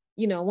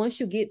 once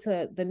you get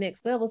to the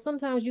next level,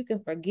 sometimes you can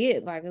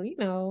forget, like, how did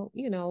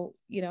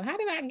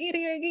I get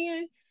here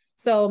again?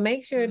 So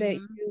make sure that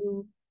Mm-hmm.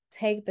 you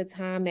take the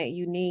time that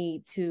you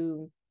need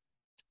to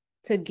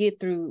get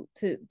through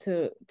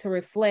to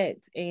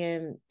reflect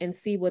and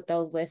see what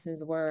those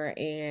lessons were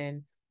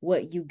and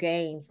what you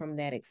gained from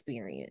that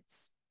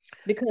experience.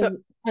 So, Because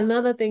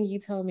another thing you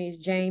told me is,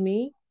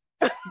 Jamie,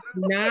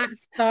 not I,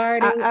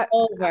 starting I, I,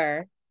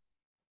 over,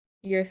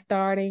 you're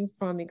starting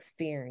from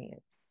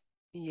experience.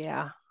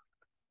 yeah,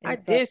 I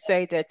And so, did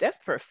say that. That's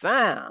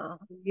profound.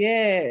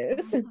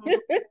 yes. Hmm.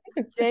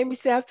 Jamie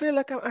said, I feel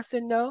like I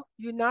said, no,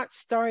 you're not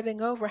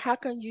starting over. How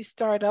can you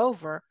start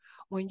over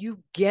when you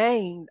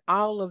gained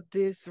all of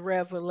this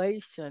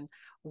revelation,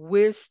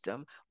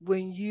 wisdom,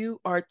 when you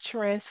are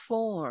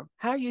transformed?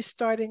 How are you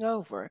starting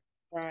over?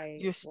 Right.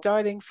 You're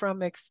starting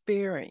from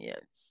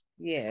experience.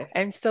 Yes.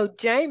 And so,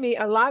 Jamie,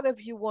 a lot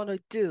of you want to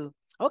do,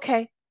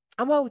 okay,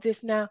 I'm over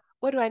this now.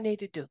 What do I need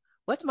to do?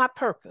 What's my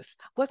purpose?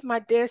 What's my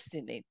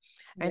destiny?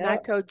 And I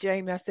Yep. told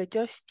Jamie, I said,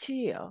 just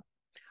chill.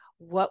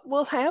 What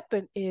will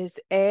happen is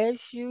as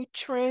you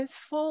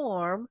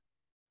transform,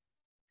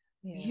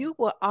 Yeah. you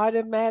will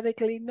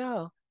automatically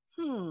know,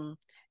 hmm,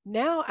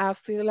 now I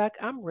feel like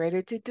I'm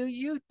ready to do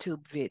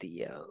YouTube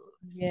videos.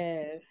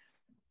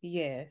 Yes.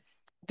 Yes.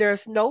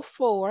 There's no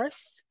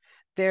force,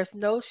 there's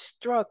no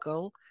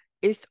struggle.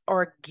 It's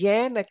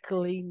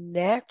organically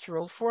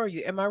natural for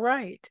you. Am I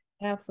right?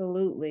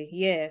 Absolutely.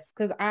 Yes.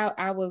 Because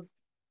I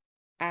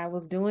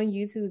was doing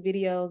YouTube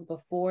videos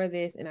before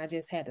this and I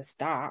just had to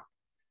stop.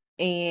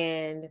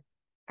 And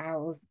I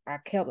was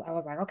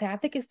like, okay, I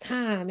think it's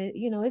time.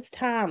 It's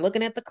time.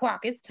 Looking at the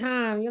clock, it's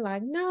time. You're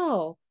like,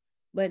 no.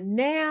 But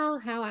now,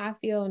 how I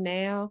feel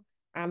now,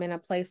 I'm in a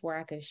place where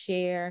I can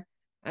share.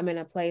 I'm in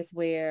a place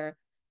where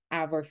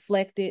I've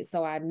reflected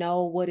so I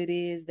know what it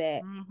is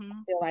that I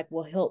Mm-hmm. feel like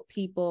will help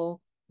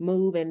people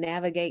move and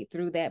navigate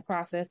through that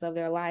process of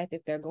their life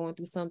if they're going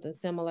through something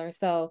similar.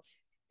 So,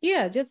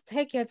 yeah, just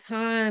take your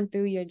time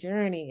through your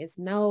journey. It's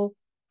no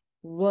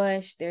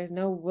rush. There's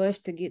no rush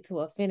to get to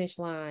a finish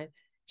line.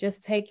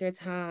 Just take your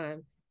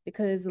time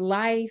because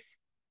life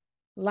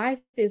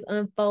is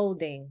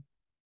unfolding.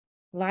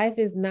 Life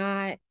is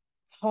not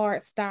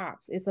hard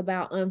stops. It's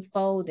about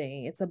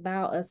unfolding. It's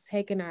about us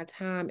taking our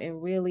time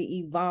and really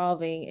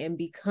evolving and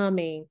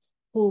becoming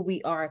who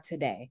we are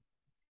today.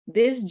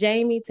 This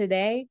Jamie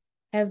today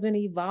has been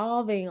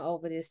evolving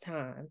over this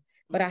time,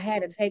 but I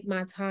had to Mm-hmm. take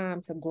my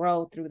time to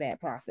grow through that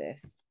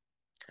process.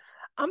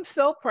 I'm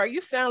so proud.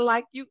 You sound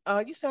like you're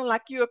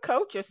a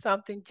coach or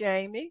something,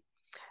 Jamie.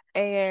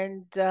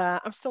 And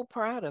I'm so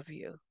proud of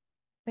you.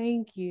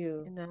 Thank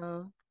you. You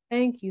know,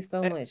 Thank you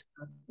so Uh, much,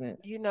 Constance.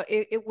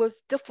 it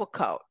was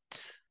difficult.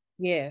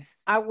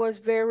 Yes. I was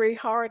very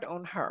hard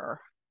on her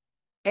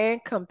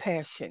and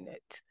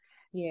compassionate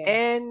Yes.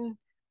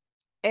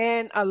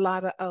 and a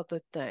lot of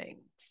other things.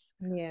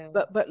 Yeah.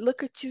 But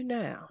look at you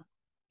now.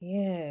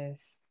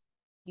 Yes.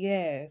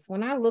 Yes.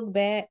 When I look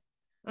back,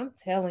 I'm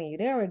telling you,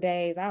 there were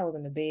days I was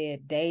in the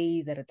bed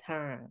days at a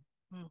time,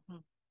 Hmm.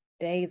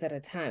 days at a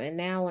time. And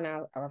now when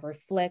I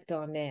reflect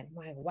on that, I'm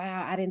like,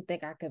 wow, I didn't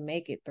think I could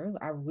make it through.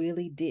 I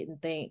really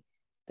didn't think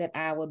that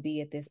I would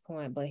be at this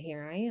point, but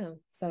here I am.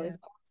 So Yeah, it's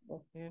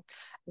possible. yeah. It's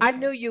I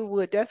knew possible. you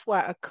would. That's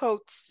why a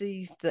coach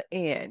sees the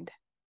end.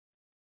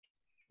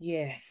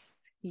 Yes.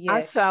 I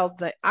Yes. saw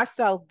I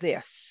saw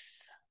this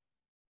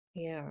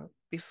Yeah.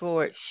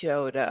 before it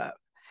showed up.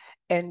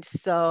 And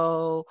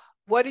so,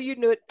 what do you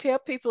know? Tell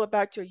people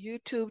about your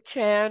YouTube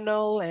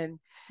channel and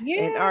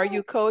are Yeah.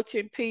 you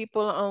coaching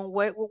people on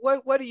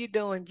what are you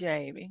doing,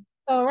 Jamie?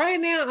 So right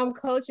now I'm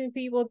coaching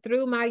people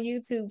through my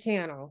YouTube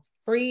channel.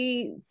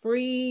 Free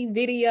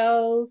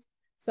videos.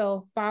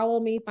 So follow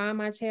me, find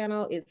my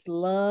channel. It's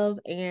Love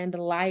and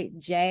Light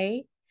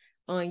J.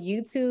 on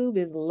YouTube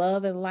is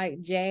Love and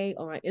Light J,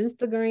 on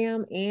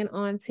Instagram and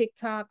on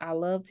TikTok. I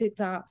love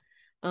TikTok.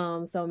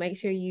 So make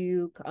sure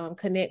you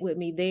connect with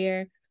me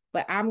there.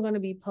 But I'm going to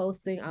be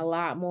posting a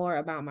lot more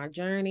about my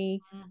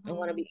journey. I'm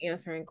going to be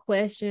answering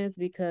questions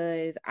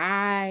because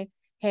I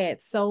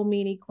had so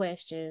many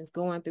questions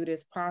going through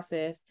this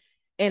process,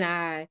 and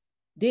I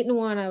didn't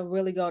want to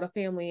really go to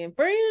family and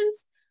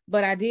friends,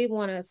 but I did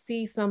want to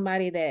see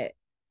somebody that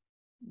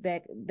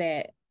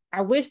I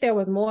wish there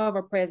was more of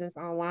a presence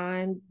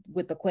online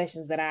with the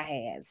questions that I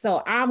had.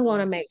 So I'm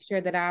going to make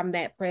sure that I'm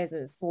that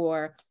presence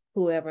for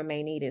whoever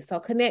may need it. So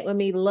connect with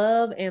me,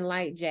 Love and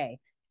Light J.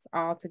 It's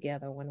all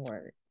together, one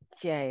word.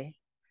 Jay,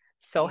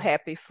 so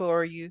happy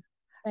for you.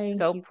 Thank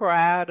So you.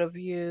 proud of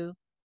you.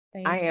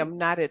 I Thank you. am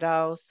not at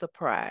all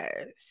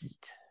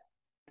surprised.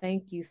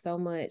 Thank you so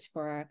much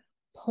for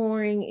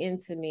pouring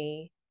into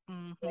me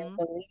and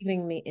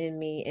believing in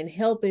me and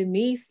helping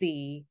me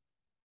see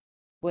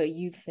what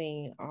you've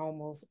seen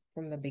almost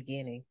from the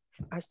beginning.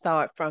 I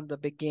saw it from the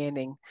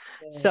beginning.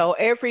 Yeah. So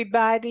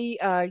everybody,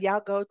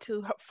 y'all go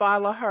to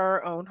follow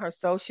her on her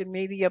social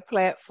media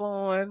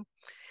platform,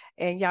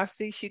 and y'all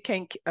see she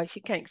can't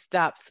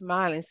stop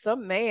smiling.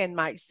 Some man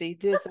might see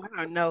this.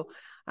 I don't know.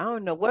 I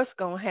don't know what's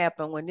gonna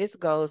happen when this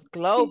goes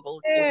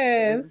global.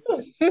 Yes.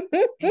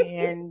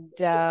 And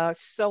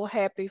so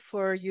happy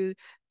for you.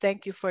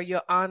 Thank you for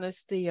your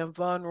honesty and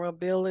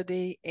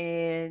vulnerability.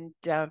 And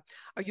are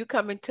you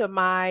coming to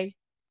my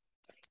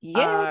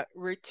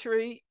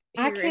retreat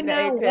I here in the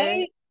cannot ATA?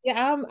 wait.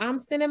 Yeah, I'm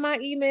sending my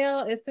email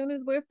as soon as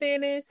we're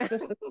finished to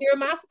secure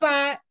my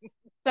spot.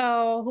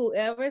 So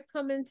whoever's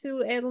coming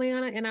to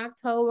Atlanta in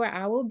October,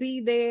 I will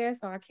be there.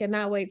 So I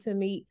cannot wait to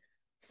meet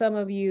some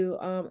of you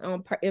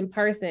in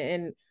person.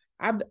 And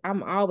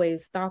I'm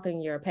always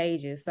stalking your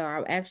pages, so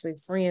I'm actually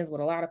friends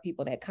with a lot of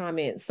people that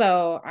comment.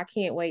 So I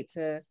can't wait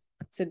to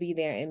be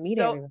there and meet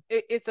everyone.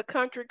 It's a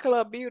country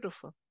club,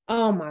 beautiful.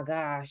 Oh my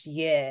gosh,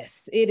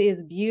 yes, it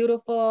is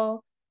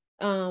beautiful.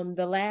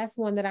 The last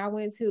one that I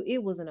went to,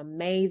 it was an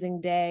amazing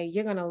day.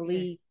 You're gonna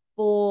leave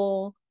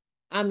full.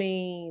 I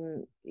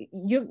mean,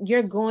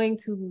 you're going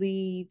to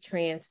leave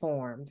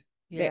transformed.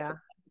 Yeah.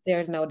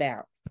 There's no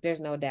doubt. There's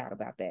no doubt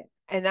about that.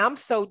 And I'm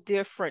so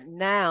different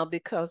now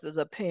because of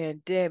the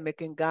pandemic,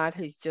 and God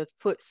has just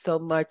put so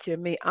much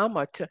in me. I'm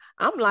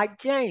like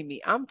Jamie.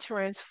 I'm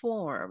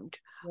transformed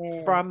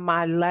from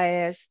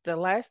the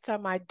last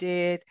time I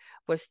did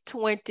was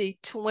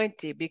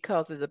 2020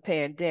 because of the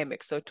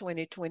pandemic. So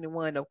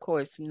 2021, of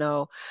course,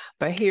 no.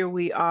 But here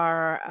we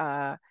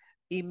are.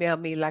 Email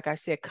me, like I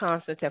said,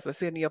 Constance at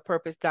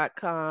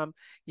fulfillingyourpurpose.com.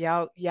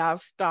 Y'all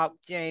stalk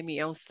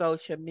Jamie on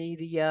social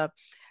media.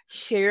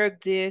 Share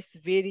this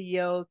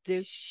video,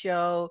 this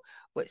show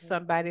with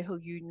somebody who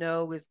you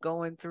know is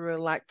going through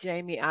a lot.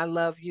 Jamie, I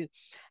love you.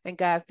 And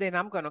guys, then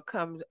I'm going to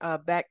come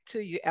back to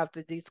you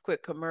after these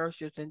quick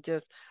commercials and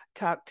just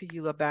talk to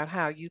you about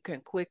how you can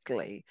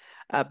quickly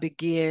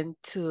begin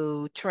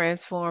to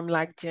transform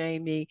like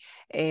Jamie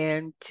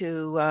and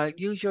to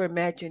use your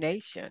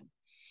imagination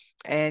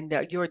and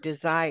your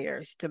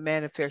desires to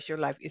manifest your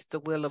life. It's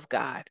the will of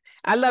God.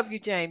 I love you,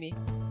 Jamie.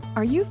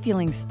 Are you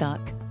feeling stuck?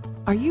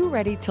 Are you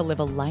ready to live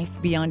a life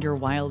beyond your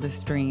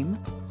wildest dream?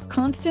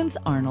 Constance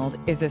Arnold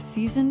is a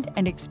seasoned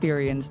and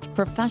experienced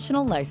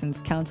professional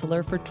licensed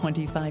counselor for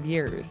 25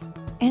 years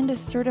and a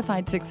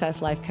certified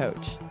success life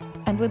coach,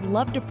 and would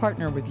love to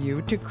partner with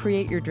you to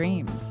create your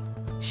dreams.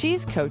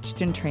 She's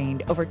coached and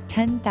trained over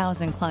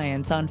 10,000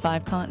 clients on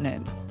 5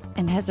 continents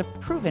and has a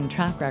proven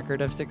track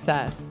record of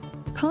success.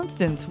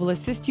 Constance will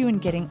assist you in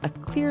getting a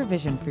clear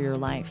vision for your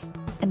life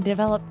and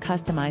develop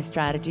customized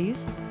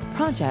strategies,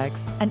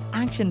 projects, and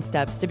action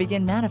steps to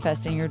begin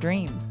manifesting your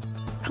dream.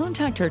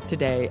 Contact her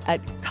today at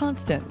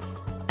Constance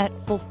at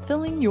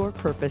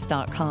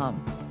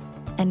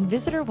fulfillingyourpurpose.com and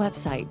visit her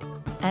website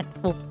at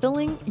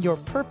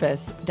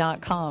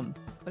fulfillingyourpurpose.com.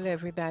 Well,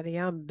 everybody,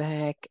 I'm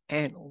back,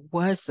 and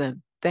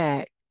wasn't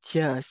that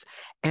just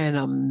an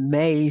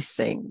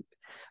amazing,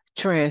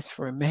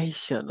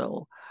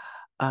 transformational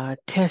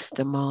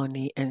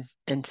testimony and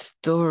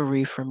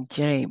story from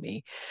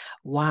Jamie?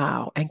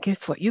 Wow. And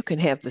guess what? You can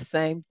have the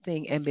same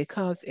thing. And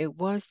because it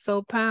was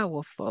so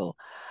powerful,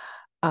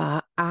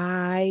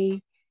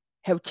 I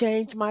have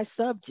changed my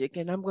subject,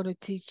 and I'm going to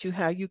teach you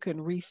how you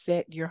can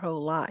reset your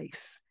whole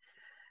life.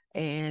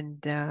 And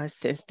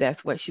since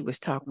that's what she was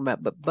talking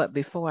about, but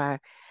before I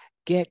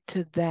get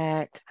to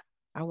that,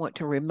 I want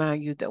to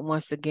remind you that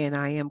once again,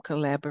 I am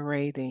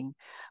collaborating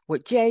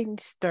with Jaden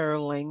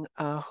Sterling,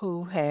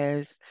 who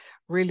has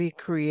really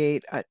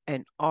created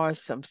an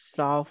awesome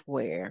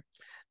software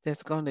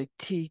that's going to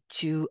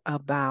teach you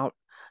about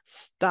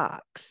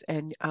stocks.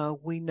 And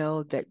we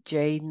know that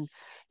Jaden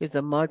is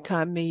a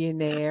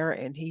multimillionaire,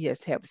 and he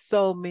has helped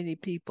so many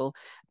people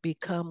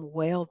become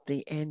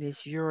wealthy, and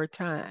it's your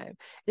time.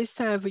 It's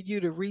time for you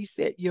to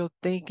reset your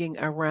thinking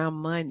around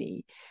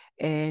money,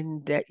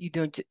 and that you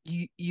don't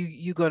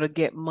you're going to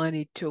get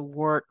money to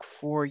work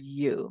for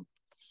you.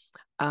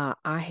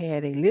 I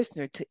had a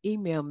listener to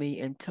email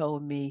me and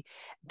told me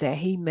that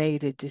he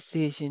made a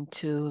decision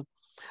to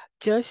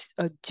Just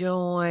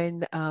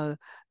join the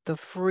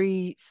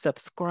free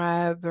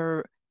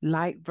subscriber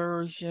light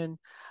version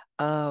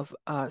of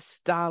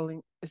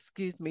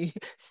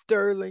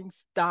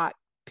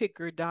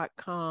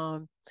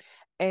sterlingstockpicker.com.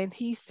 And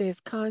he says,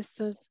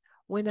 Constance,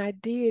 when I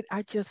did,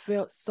 I just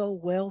felt so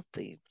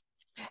wealthy,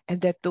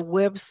 and that the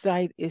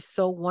website is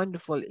so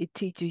wonderful. It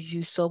teaches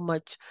you so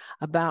much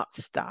about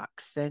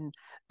stocks and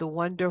the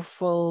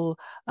wonderful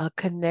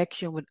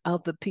connection with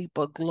other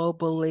people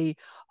globally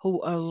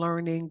who are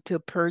learning to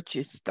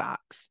purchase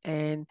stocks.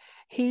 And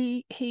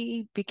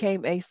he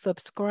became a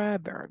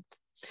subscriber.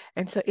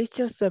 And so it's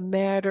just a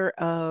matter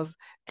of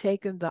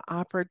taking the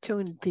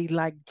opportunity,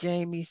 like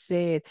Jamie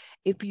said.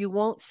 If you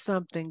want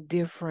something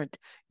different,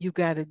 you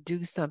got to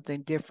do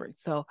something different.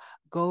 So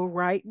go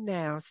right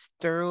now,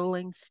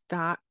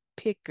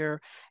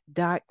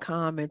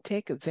 sterlingstockpicker.com, and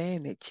take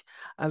advantage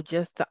of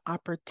just the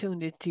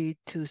opportunity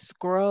to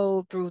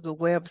scroll through the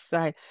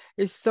website.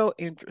 It's so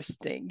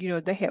interesting.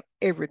 They have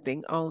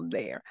everything on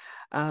there.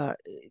 Uh,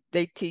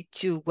 they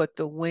teach you what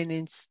the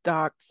winning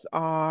stocks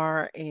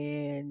are,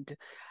 and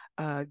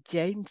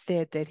Jaden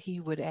said that he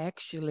would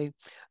actually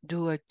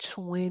do a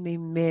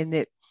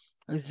 20-minute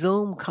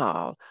Zoom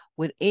call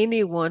with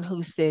anyone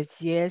who says,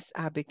 yes,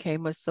 I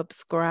became a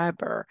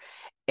subscriber,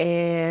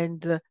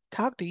 and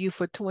talk to you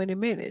for 20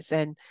 minutes.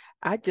 And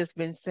I just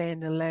been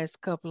saying the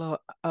last couple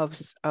of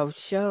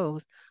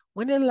shows,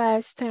 when the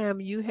last time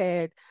you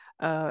had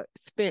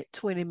spent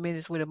 20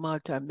 minutes with a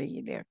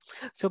multimillionaire?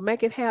 So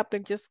make it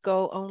happen. Just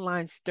go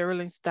online,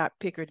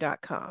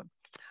 sterlingstockpicker.com.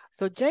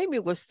 So Jamie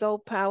was so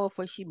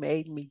powerful, she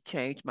made me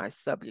change my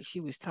subject. She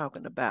was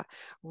talking about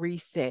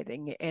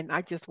resetting, and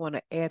I just want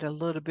to add a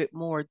little bit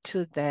more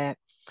to that.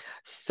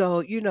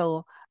 So,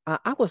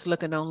 I was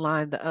looking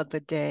online the other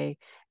day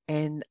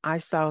and I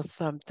saw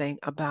something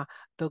about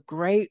the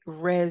great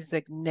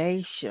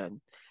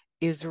resignation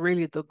is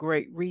really the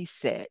great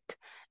reset.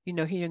 Here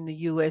in the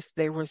US,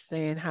 they were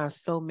saying how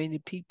so many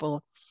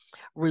people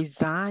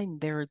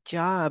resigned their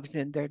jobs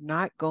and they're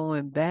not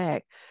going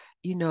back,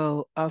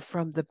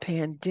 from the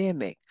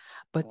pandemic.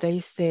 But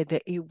they said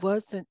that it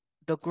wasn't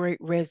the great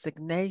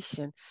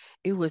resignation,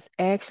 it was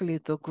actually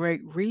the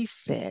great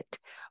reset,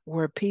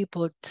 where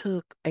people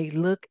took a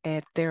look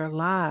at their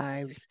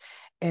lives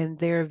and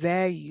their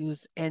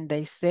values and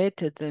they said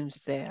to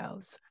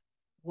themselves,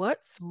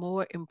 what's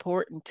more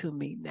important to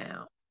me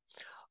now?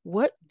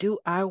 What do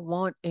I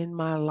want in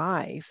my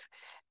life?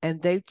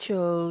 And they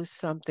chose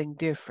something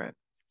different.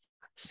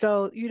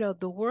 So,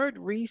 the word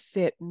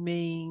reset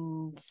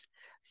means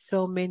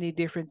so many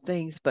different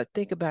things, but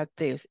think about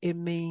this. It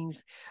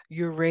means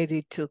you're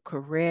ready to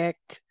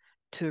correct,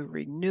 to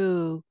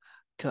renew,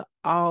 to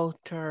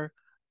alter,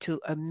 to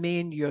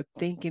amend your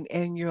thinking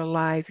and your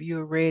life.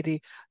 You're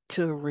ready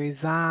to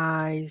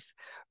revise,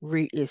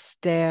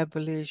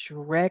 reestablish,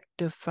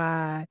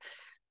 rectify,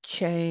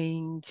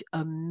 change,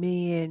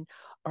 amend,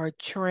 or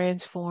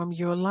transform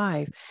your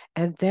life.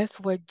 And that's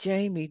what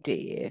Jamie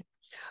did.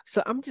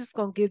 So I'm just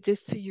going to give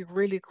this to you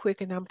really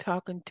quick, and I'm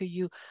talking to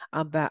you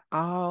about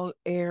all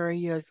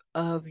areas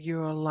of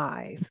your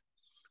life.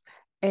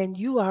 And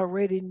you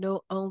already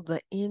know on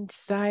the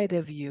inside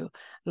of you,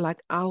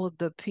 like all of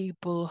the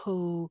people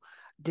who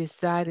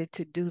decided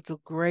to do the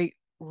great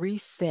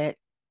reset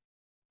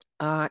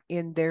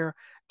in their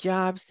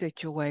job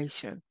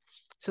situation.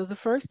 So the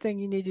first thing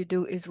you need to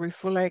do is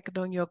reflect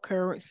on your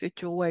current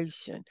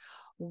situation.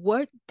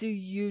 What do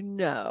you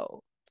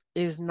know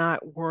is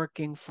not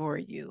working for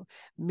you?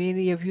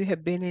 Many of you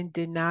have been in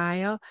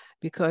denial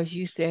because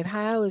you said,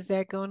 how is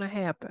that going to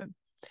happen?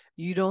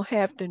 You don't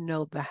have to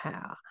know the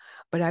how,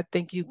 but I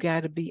think you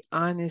got to be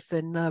honest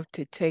enough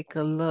to take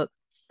a look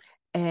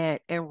and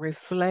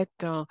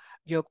reflect on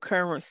your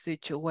current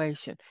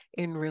situation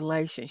in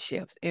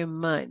relationships, in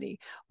money,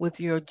 with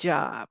your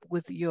job,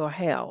 with your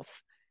health.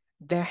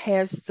 There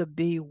has to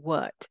be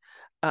what?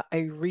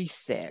 A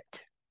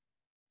reset.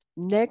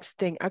 Next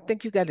thing, I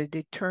think you got to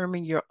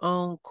determine your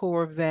own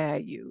core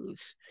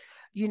values.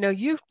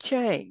 You've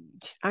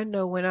changed. I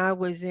know when I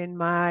was in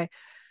my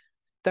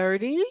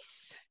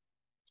 30s,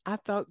 I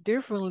thought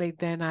differently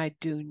than I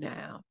do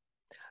now.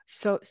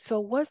 So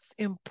what's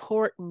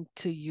important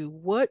to you?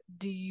 What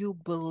do you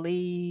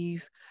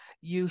believe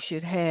you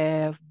should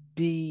have,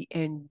 be,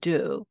 and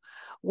do?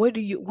 What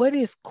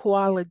is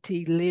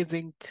quality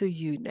living to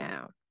you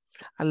now?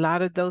 A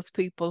lot of those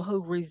people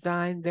who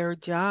resigned their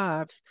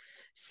jobs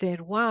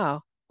said,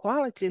 wow,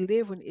 quality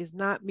living is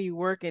not me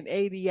working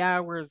 80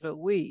 hours a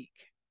week.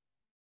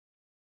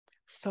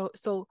 So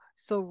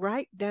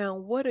write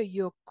down, what are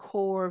your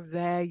core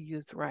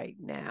values right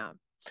now?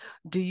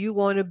 Do you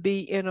want to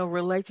be in a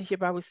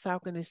relationship? I was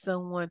talking to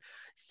someone,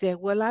 said,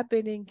 well, I've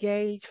been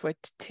engaged for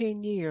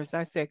 10 years.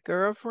 I said,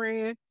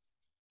 girlfriend,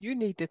 you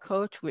need to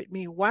coach with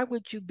me. Why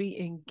would you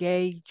be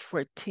engaged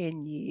for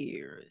 10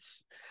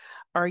 years?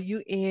 Are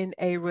you in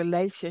a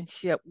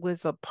relationship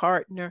with a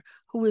partner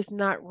who is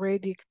not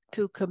ready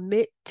to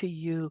commit to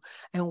you?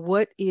 And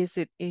what is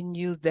it in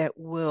you that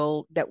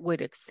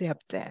would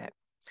accept that?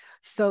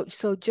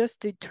 So just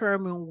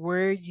determine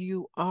where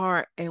you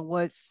are and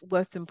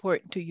what's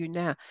important to you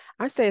now.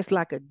 I say it's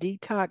like a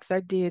detox.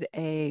 I did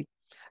a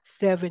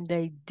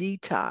 7-day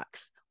detox.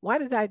 Why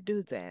did I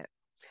do that?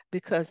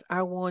 Because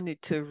I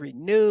wanted to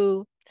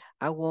renew,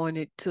 I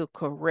wanted to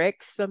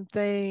correct some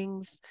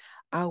things,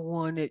 I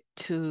wanted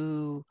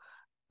to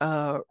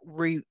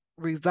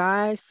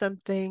revise some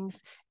things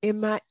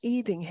in my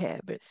eating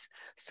habits.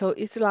 So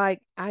it's like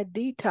I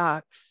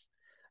detox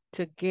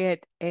to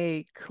get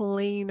a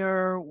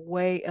cleaner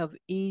way of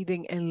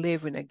eating and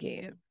living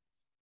again.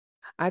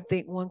 I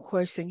think one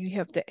question you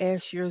have to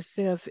ask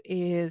yourself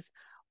is,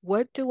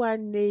 what do I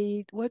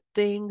need? What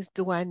things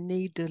do I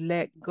need to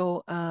let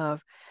go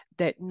of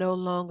that no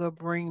longer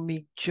bring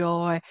me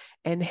joy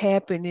and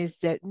happiness,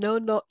 that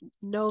no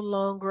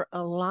longer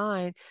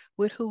align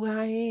with who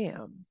I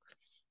am?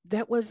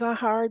 That was a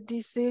hard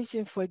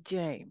decision for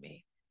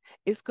Jamie.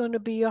 It's going to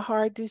be a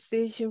hard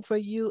decision for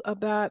you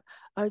about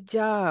a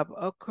job,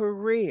 a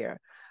career,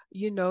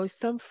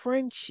 some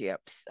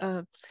friendships.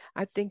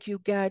 I think you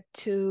got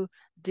to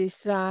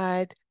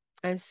decide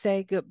and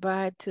say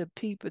goodbye to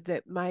people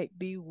that might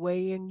be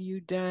weighing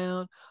you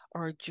down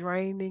or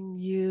draining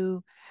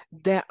you,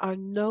 that are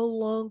no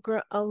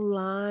longer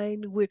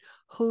aligned with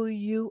who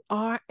you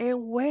are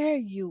and where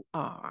you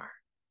are.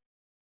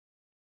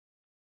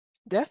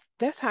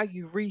 That's how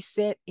you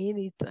reset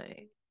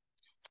anything.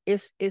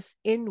 It's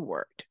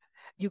inward.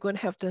 You're going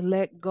to have to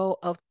let go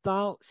of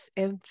thoughts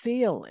and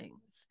feelings.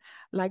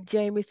 Like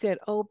Jamie said,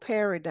 old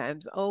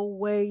paradigms, old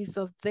ways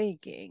of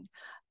thinking.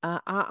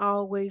 I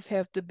always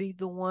have to be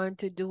the one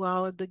to do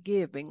all of the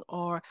giving,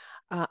 or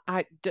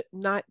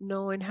not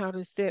knowing how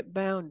to set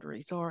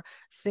boundaries, or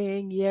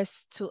saying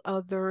yes to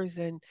others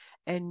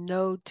and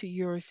no to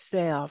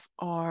yourself,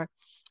 or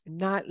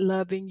not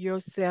loving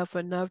yourself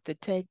enough to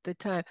take the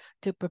time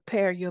to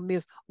prepare your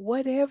meals,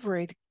 whatever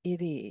it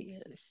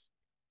is.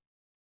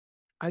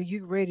 Are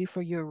you ready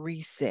for your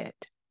reset?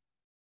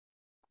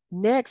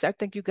 Next, I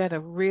think you got to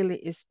really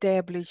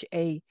establish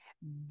a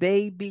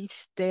baby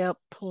step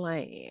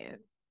plan.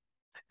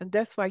 And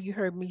that's why you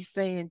heard me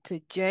saying to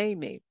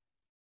Jamie,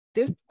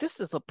 this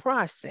is a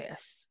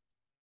process.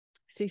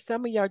 See,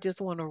 some of y'all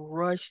just want to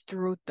rush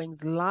through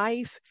things.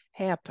 Life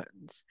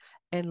happens,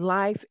 and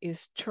life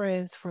is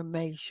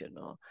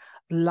transformational.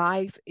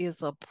 Life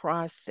is a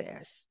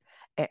process.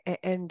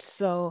 And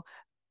so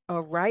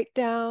write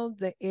down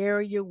the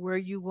area where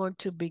you want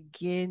to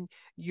begin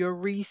your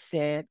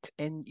reset,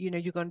 and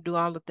you're going to do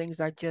all the things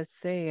I just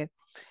said.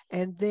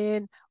 And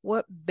then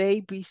what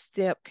baby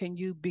step can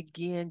you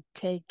begin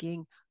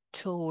taking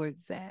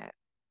towards that?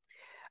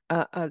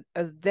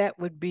 That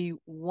would be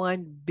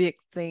one big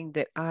thing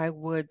that I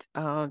would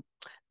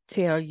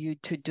tell you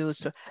to do.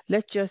 So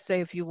let's just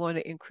say if you want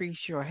to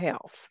increase your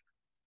health,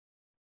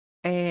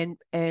 and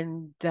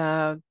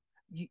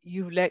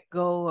you let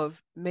go of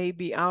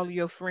maybe all of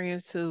your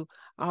friends who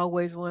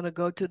always want to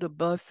go to the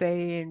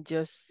buffet and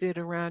just sit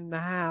around the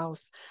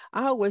house.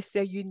 I always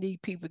say you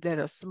need people that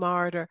are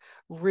smarter,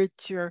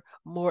 richer,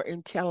 more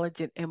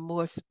intelligent, and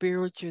more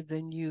spiritual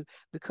than you,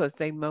 because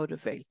they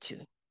motivate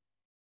you.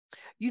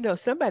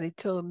 Somebody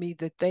told me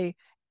that they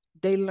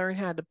learned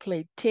how to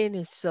play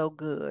tennis so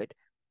good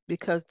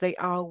because they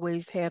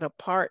always had a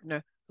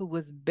partner who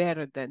was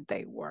better than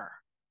they were.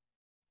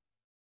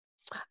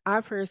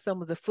 I've heard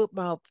some of the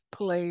football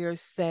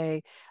players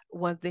say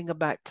one thing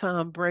about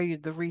Tom Brady,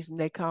 the reason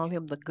they call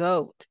him the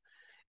GOAT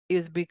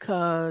is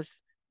because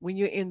when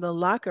you're in the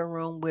locker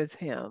room with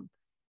him,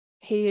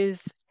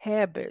 his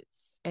habits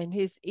and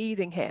his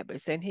eating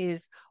habits and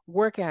his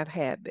workout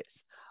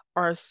habits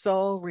are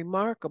so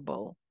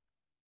remarkable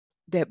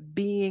that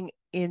being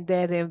in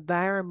that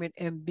environment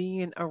and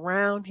being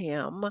around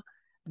him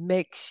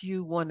makes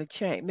you want to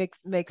change,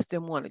 makes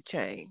them want to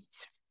change.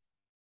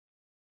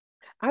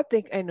 I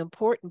think an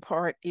important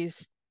part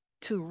is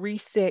to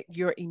reset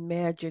your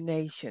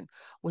imagination,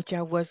 which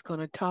I was going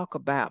to talk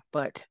about,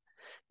 but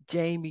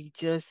Jamie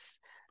just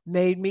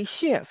made me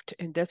shift,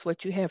 and that's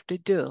what you have to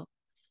do.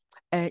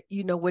 And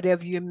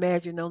whatever you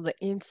imagine on the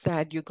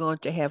inside, you're going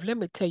to have. Let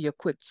me tell you a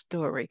quick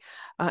story.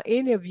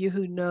 Any of you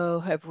who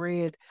have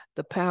read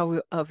The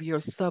Power of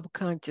Your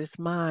Subconscious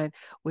Mind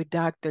with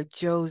Dr.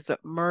 Joseph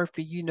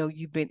Murphy,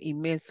 you've been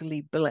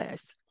immensely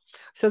blessed.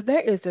 So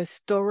there is a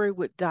story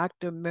with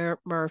Dr.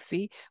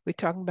 Murphy. We're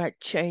talking about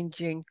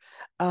changing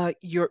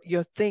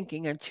your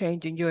thinking and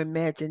changing your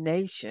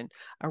imagination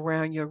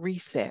around your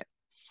reset.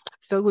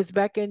 So it was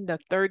back in the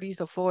 30s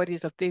or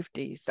 40s or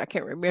 50s. I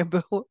can't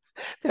remember.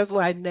 That's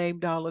why I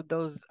named all of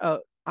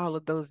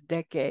those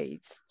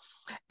decades.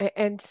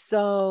 And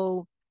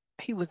so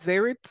he was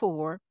very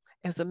poor.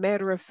 As a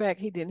matter of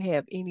fact, he didn't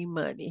have any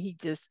money.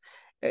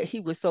 He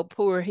was so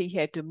poor he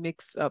had to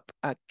mix up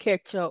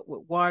ketchup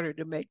with water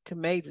to make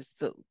tomato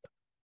soup.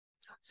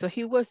 So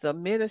he was a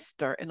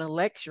minister and a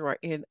lecturer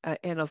and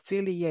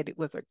affiliated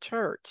with a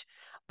church,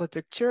 but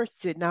the church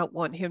did not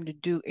want him to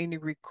do any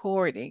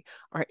recording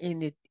or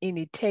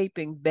any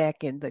taping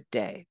back in the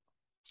day.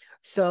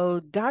 So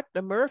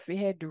Dr. Murphy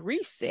had to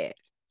reset.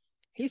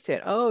 He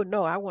said, "Oh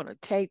no, I want to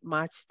tape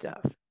my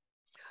stuff."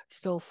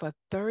 So for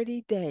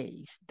 30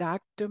 days,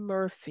 Dr.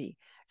 Murphy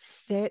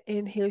sat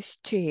in his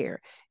chair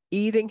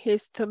eating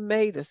his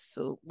tomato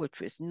soup, which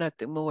was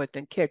nothing more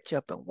than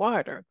ketchup and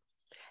water.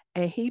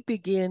 And he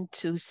began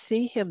to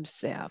see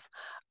himself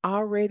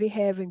already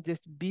having this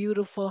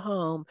beautiful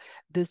home,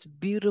 this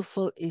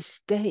beautiful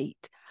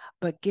estate.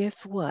 But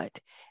guess what?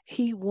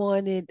 He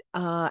wanted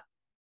an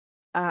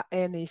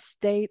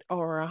estate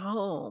or a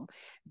home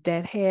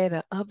that had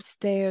an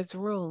upstairs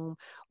room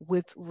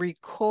with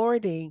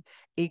recording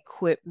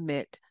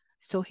equipment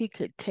so he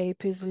could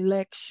tape his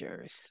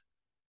lectures.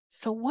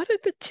 So, what are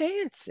the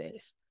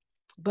chances?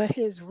 But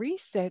his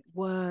reset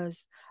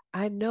was,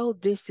 I know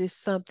this is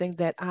something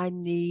that I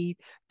need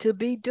to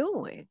be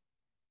doing.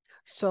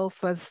 So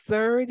for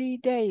 30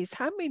 days,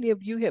 how many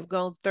of you have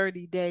gone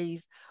 30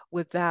 days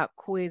without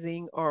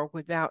quitting or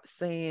without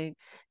saying,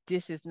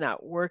 this is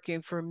not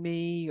working for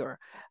me? Or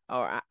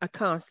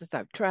Constance,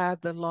 I've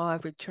tried the law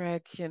of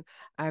attraction.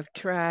 I've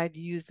tried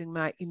using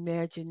my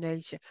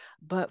imagination.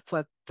 But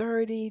for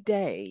 30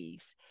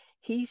 days,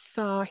 he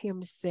saw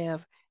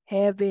himself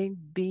having,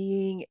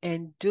 being,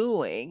 and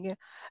doing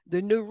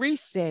the new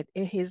reset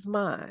in his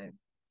mind.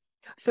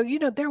 So,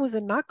 there was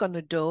a knock on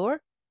the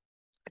door.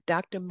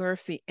 Dr.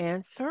 Murphy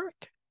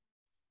answered.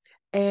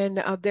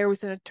 And there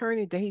was an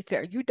attorney that he said,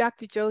 are you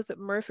Dr. Joseph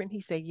Murphy? And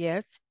he said,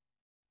 yes.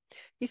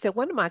 He said,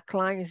 one of my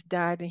clients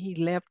died and he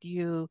left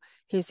you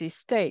his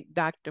estate.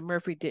 Dr.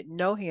 Murphy didn't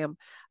know him.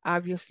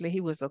 Obviously,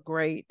 he was a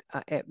great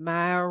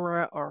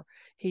admirer, or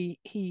he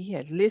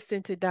had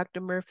listened to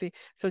Dr. Murphy.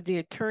 So the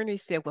attorney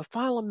said, well,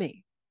 follow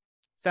me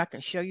so I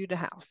can show you the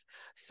house.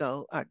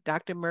 So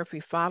Dr. Murphy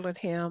followed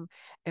him.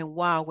 And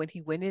wow, when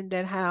he went in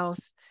that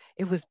house,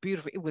 it was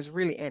beautiful. It was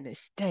really an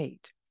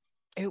estate.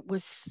 It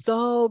was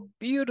so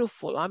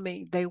beautiful. I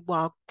mean, they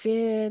walked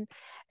in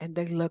and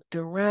they looked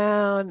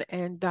around,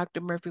 and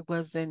Dr. Murphy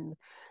was in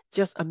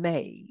just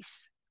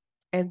amaze.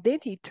 And then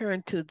he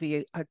turned to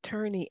the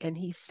attorney and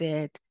he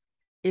said,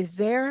 is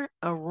there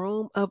a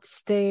room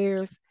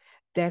upstairs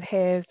that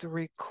has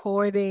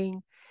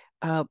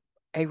uh,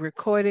 a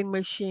recording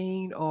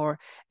machine or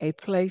a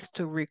place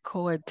to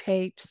record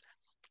tapes?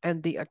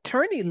 And the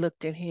attorney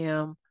looked at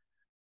him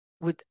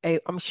with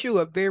I'm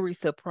sure, a very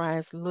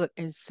surprised look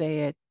and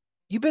said,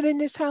 you been in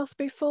this house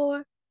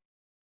before?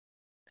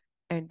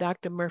 And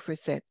Dr. Murphy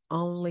said,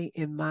 only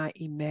in my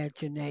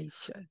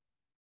imagination.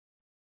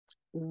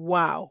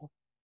 Wow.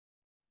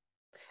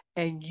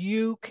 And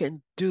you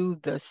can do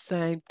the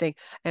same thing.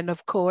 And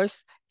of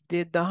course,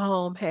 did the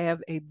home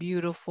have a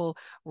beautiful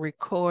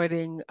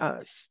recording,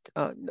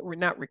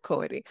 not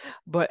recording,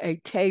 but a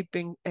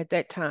taping at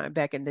that time,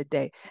 back in the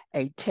day,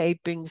 a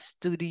taping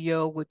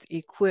studio with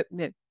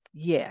equipment?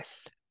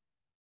 Yes.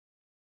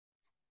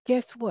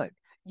 Guess what?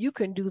 You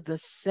can do the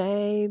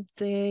same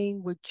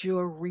thing with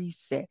your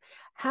reset.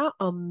 How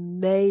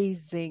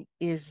amazing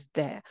is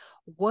that?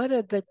 What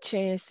are the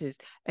chances?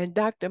 And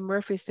Dr.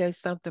 Murphy said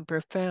something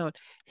profound.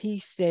 He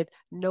said,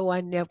 no,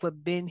 I never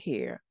been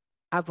here.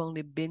 I've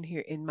only been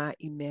here in my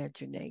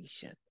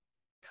imagination.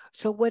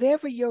 So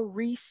whatever your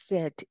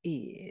reset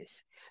is,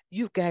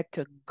 you've got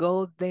to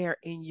go there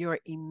in your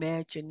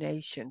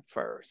imagination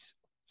first.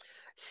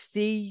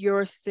 See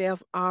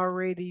yourself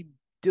already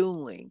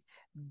doing,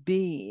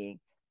 being,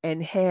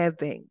 and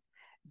having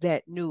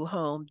that new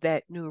home,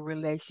 that new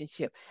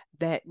relationship,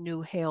 that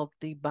new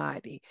healthy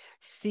body.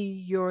 See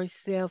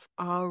yourself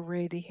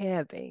already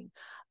having,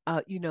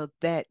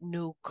 that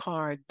new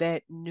car,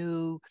 that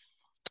new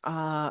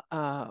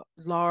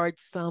large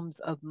sums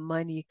of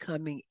money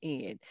coming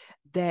in,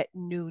 that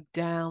new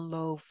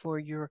download for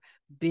your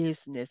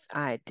business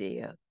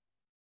idea.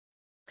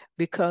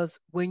 Because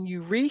when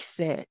you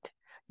reset,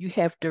 you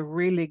have to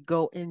really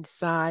go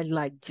inside,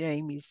 like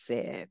Jamie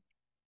said.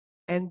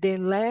 And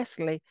then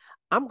lastly,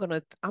 I'm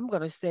gonna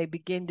say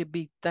begin to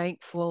be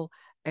thankful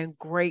and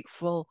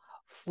grateful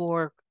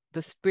for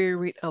the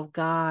Spirit of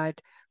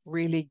God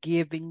really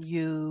giving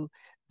you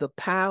the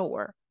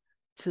power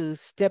to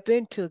step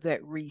into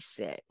that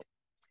reset.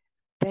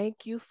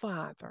 Thank you,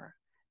 Father.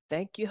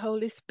 Thank you,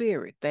 Holy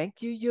Spirit.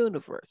 Thank you,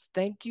 Universe.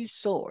 Thank you,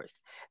 Source.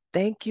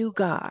 Thank you,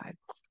 God,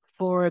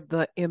 for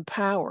the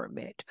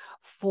empowerment,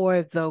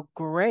 for the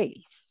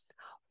grace,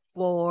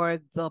 for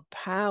the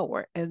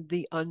power and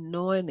the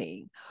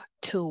anointing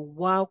to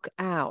walk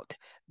out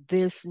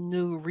this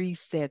new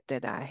reset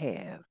that I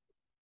have.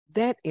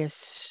 That is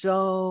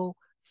so,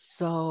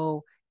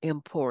 so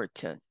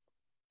important.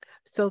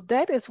 So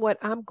that is what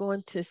I'm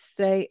going to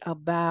say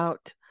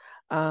about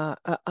a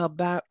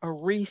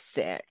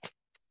reset.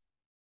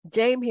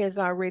 Jamie has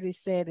already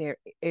said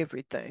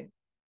everything.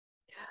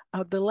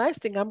 The last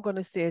thing I'm going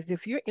to say is,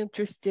 if you're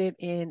interested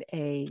in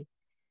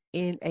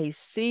a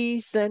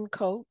seasoned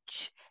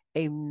coach,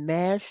 a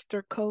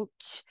master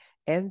coach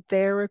and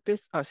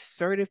therapist, a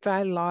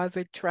certified law of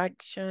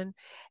attraction,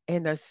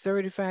 and a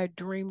certified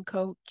dream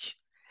coach,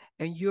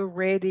 and you're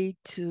ready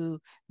to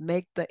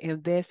make the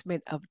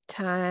investment of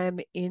time,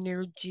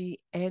 energy,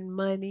 and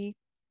money,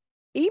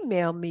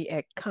 email me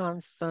at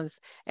Constance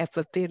at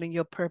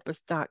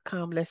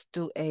fulfillingyourpurpose.com. Let's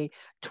do a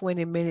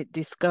 20-minute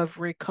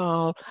discovery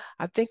call.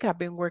 I think I've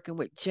been working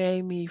with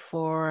Jamie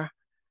for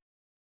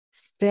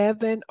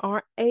 7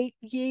 or 8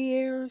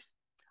 years.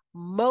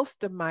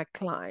 Most of my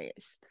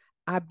clients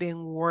I've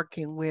been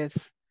working with,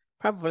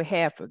 probably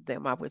half of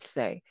them, I would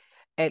say,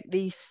 at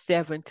least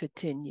 7 to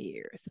 10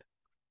 years.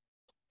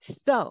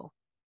 So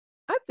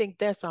I think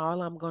that's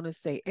all I'm going to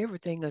say.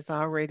 Everything has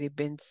already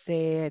been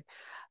said.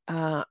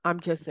 I'm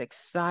just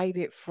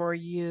excited for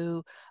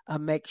you.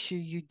 Make sure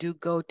you do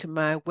go to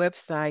my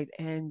website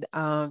and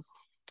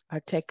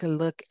take a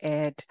look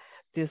at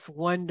this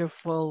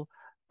wonderful,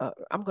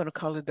 I'm going to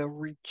call it a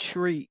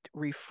retreat,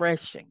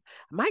 refreshing.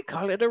 I might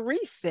call it a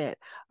reset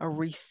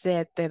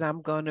that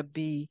I'm going to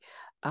be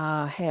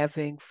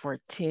having for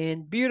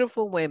 10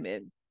 beautiful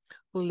women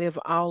who live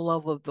all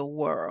over the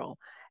world.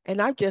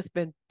 And I've just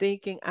been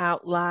thinking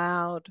out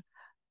loud.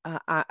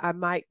 I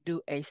might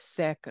do a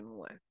second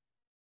one.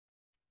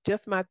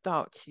 Just my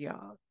thoughts,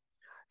 y'all.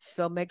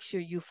 So make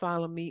sure you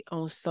follow me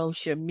on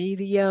social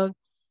media.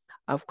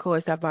 Of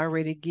course, I've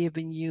already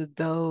given you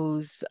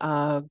those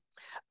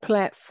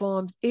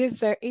platforms. Is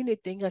there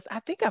anything else? I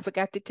think I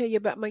forgot to tell you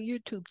about my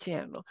YouTube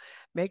channel.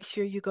 Make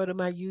sure you go to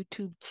my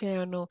YouTube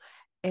channel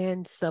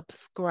and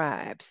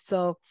subscribe.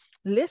 So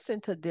listen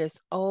to this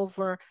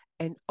over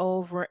and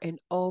over and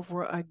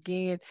over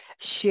again.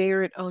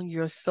 Share it on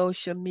your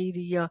social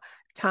media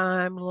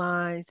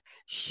timelines.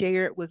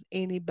 Share it with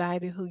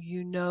anybody who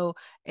you know,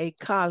 a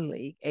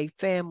colleague, a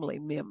family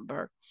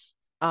member,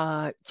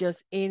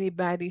 just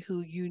anybody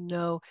who you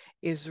know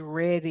is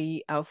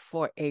ready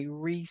for a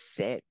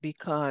reset,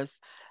 because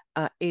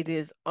it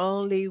is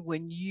only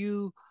when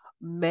you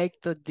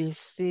make the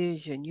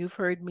decision. You've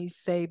heard me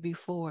say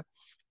before,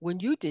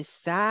 when you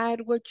decide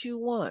what you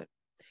want,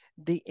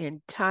 the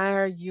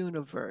entire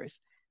universe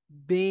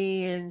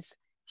bends,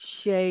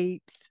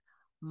 shapes,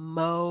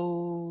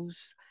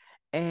 molds,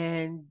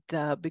 and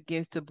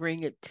begins to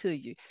bring it to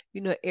you.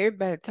 You know,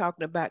 everybody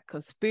talking about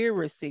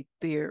conspiracy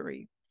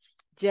theory.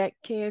 Jack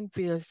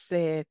Canfield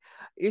said,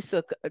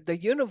 the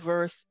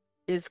universe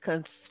is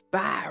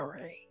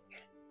conspiring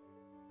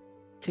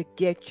to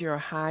get your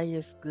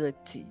highest good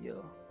to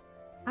you.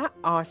 How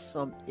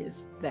awesome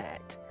is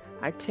that?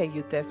 I tell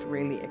you, that's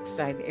really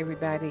exciting.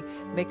 Everybody,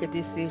 make a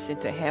decision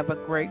to have a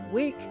great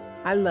week.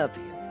 I love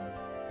you.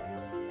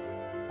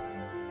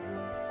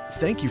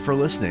 Thank you for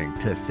listening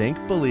to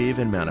Think, Believe,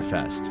 and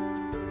Manifest.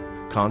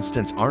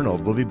 Constance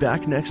Arnold will be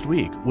back next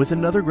week with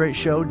another great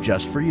show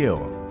just for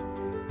you.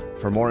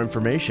 For more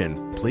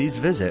information, please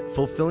visit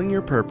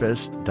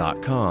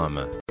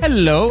fulfillingyourpurpose.com.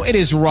 Hello, it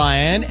is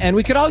Ryan, and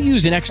we could all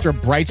use an extra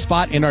bright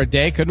spot in our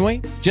day, couldn't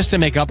we? Just to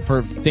make up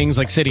for things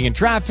like sitting in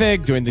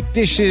traffic, doing the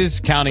dishes,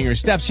 counting your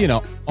steps, you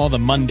know, all the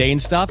mundane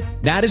stuff.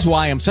 That is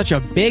why I'm such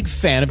a big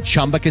fan of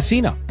Chumba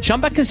Casino.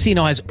 Chumba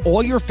Casino has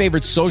all your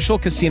favorite social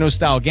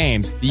casino-style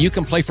games that you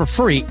can play for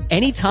free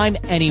anytime,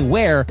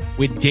 anywhere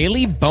with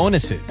daily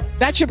bonuses.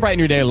 That should brighten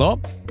your day a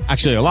little.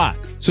 Actually, a lot.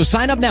 So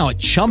sign up now at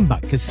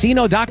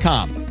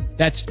ChumbaCasino.com.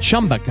 That's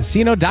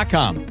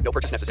ChumbaCasino.com. No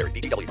purchase necessary.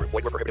 VGW Group.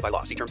 Void where prohibited by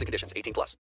law. See terms and conditions. 18+.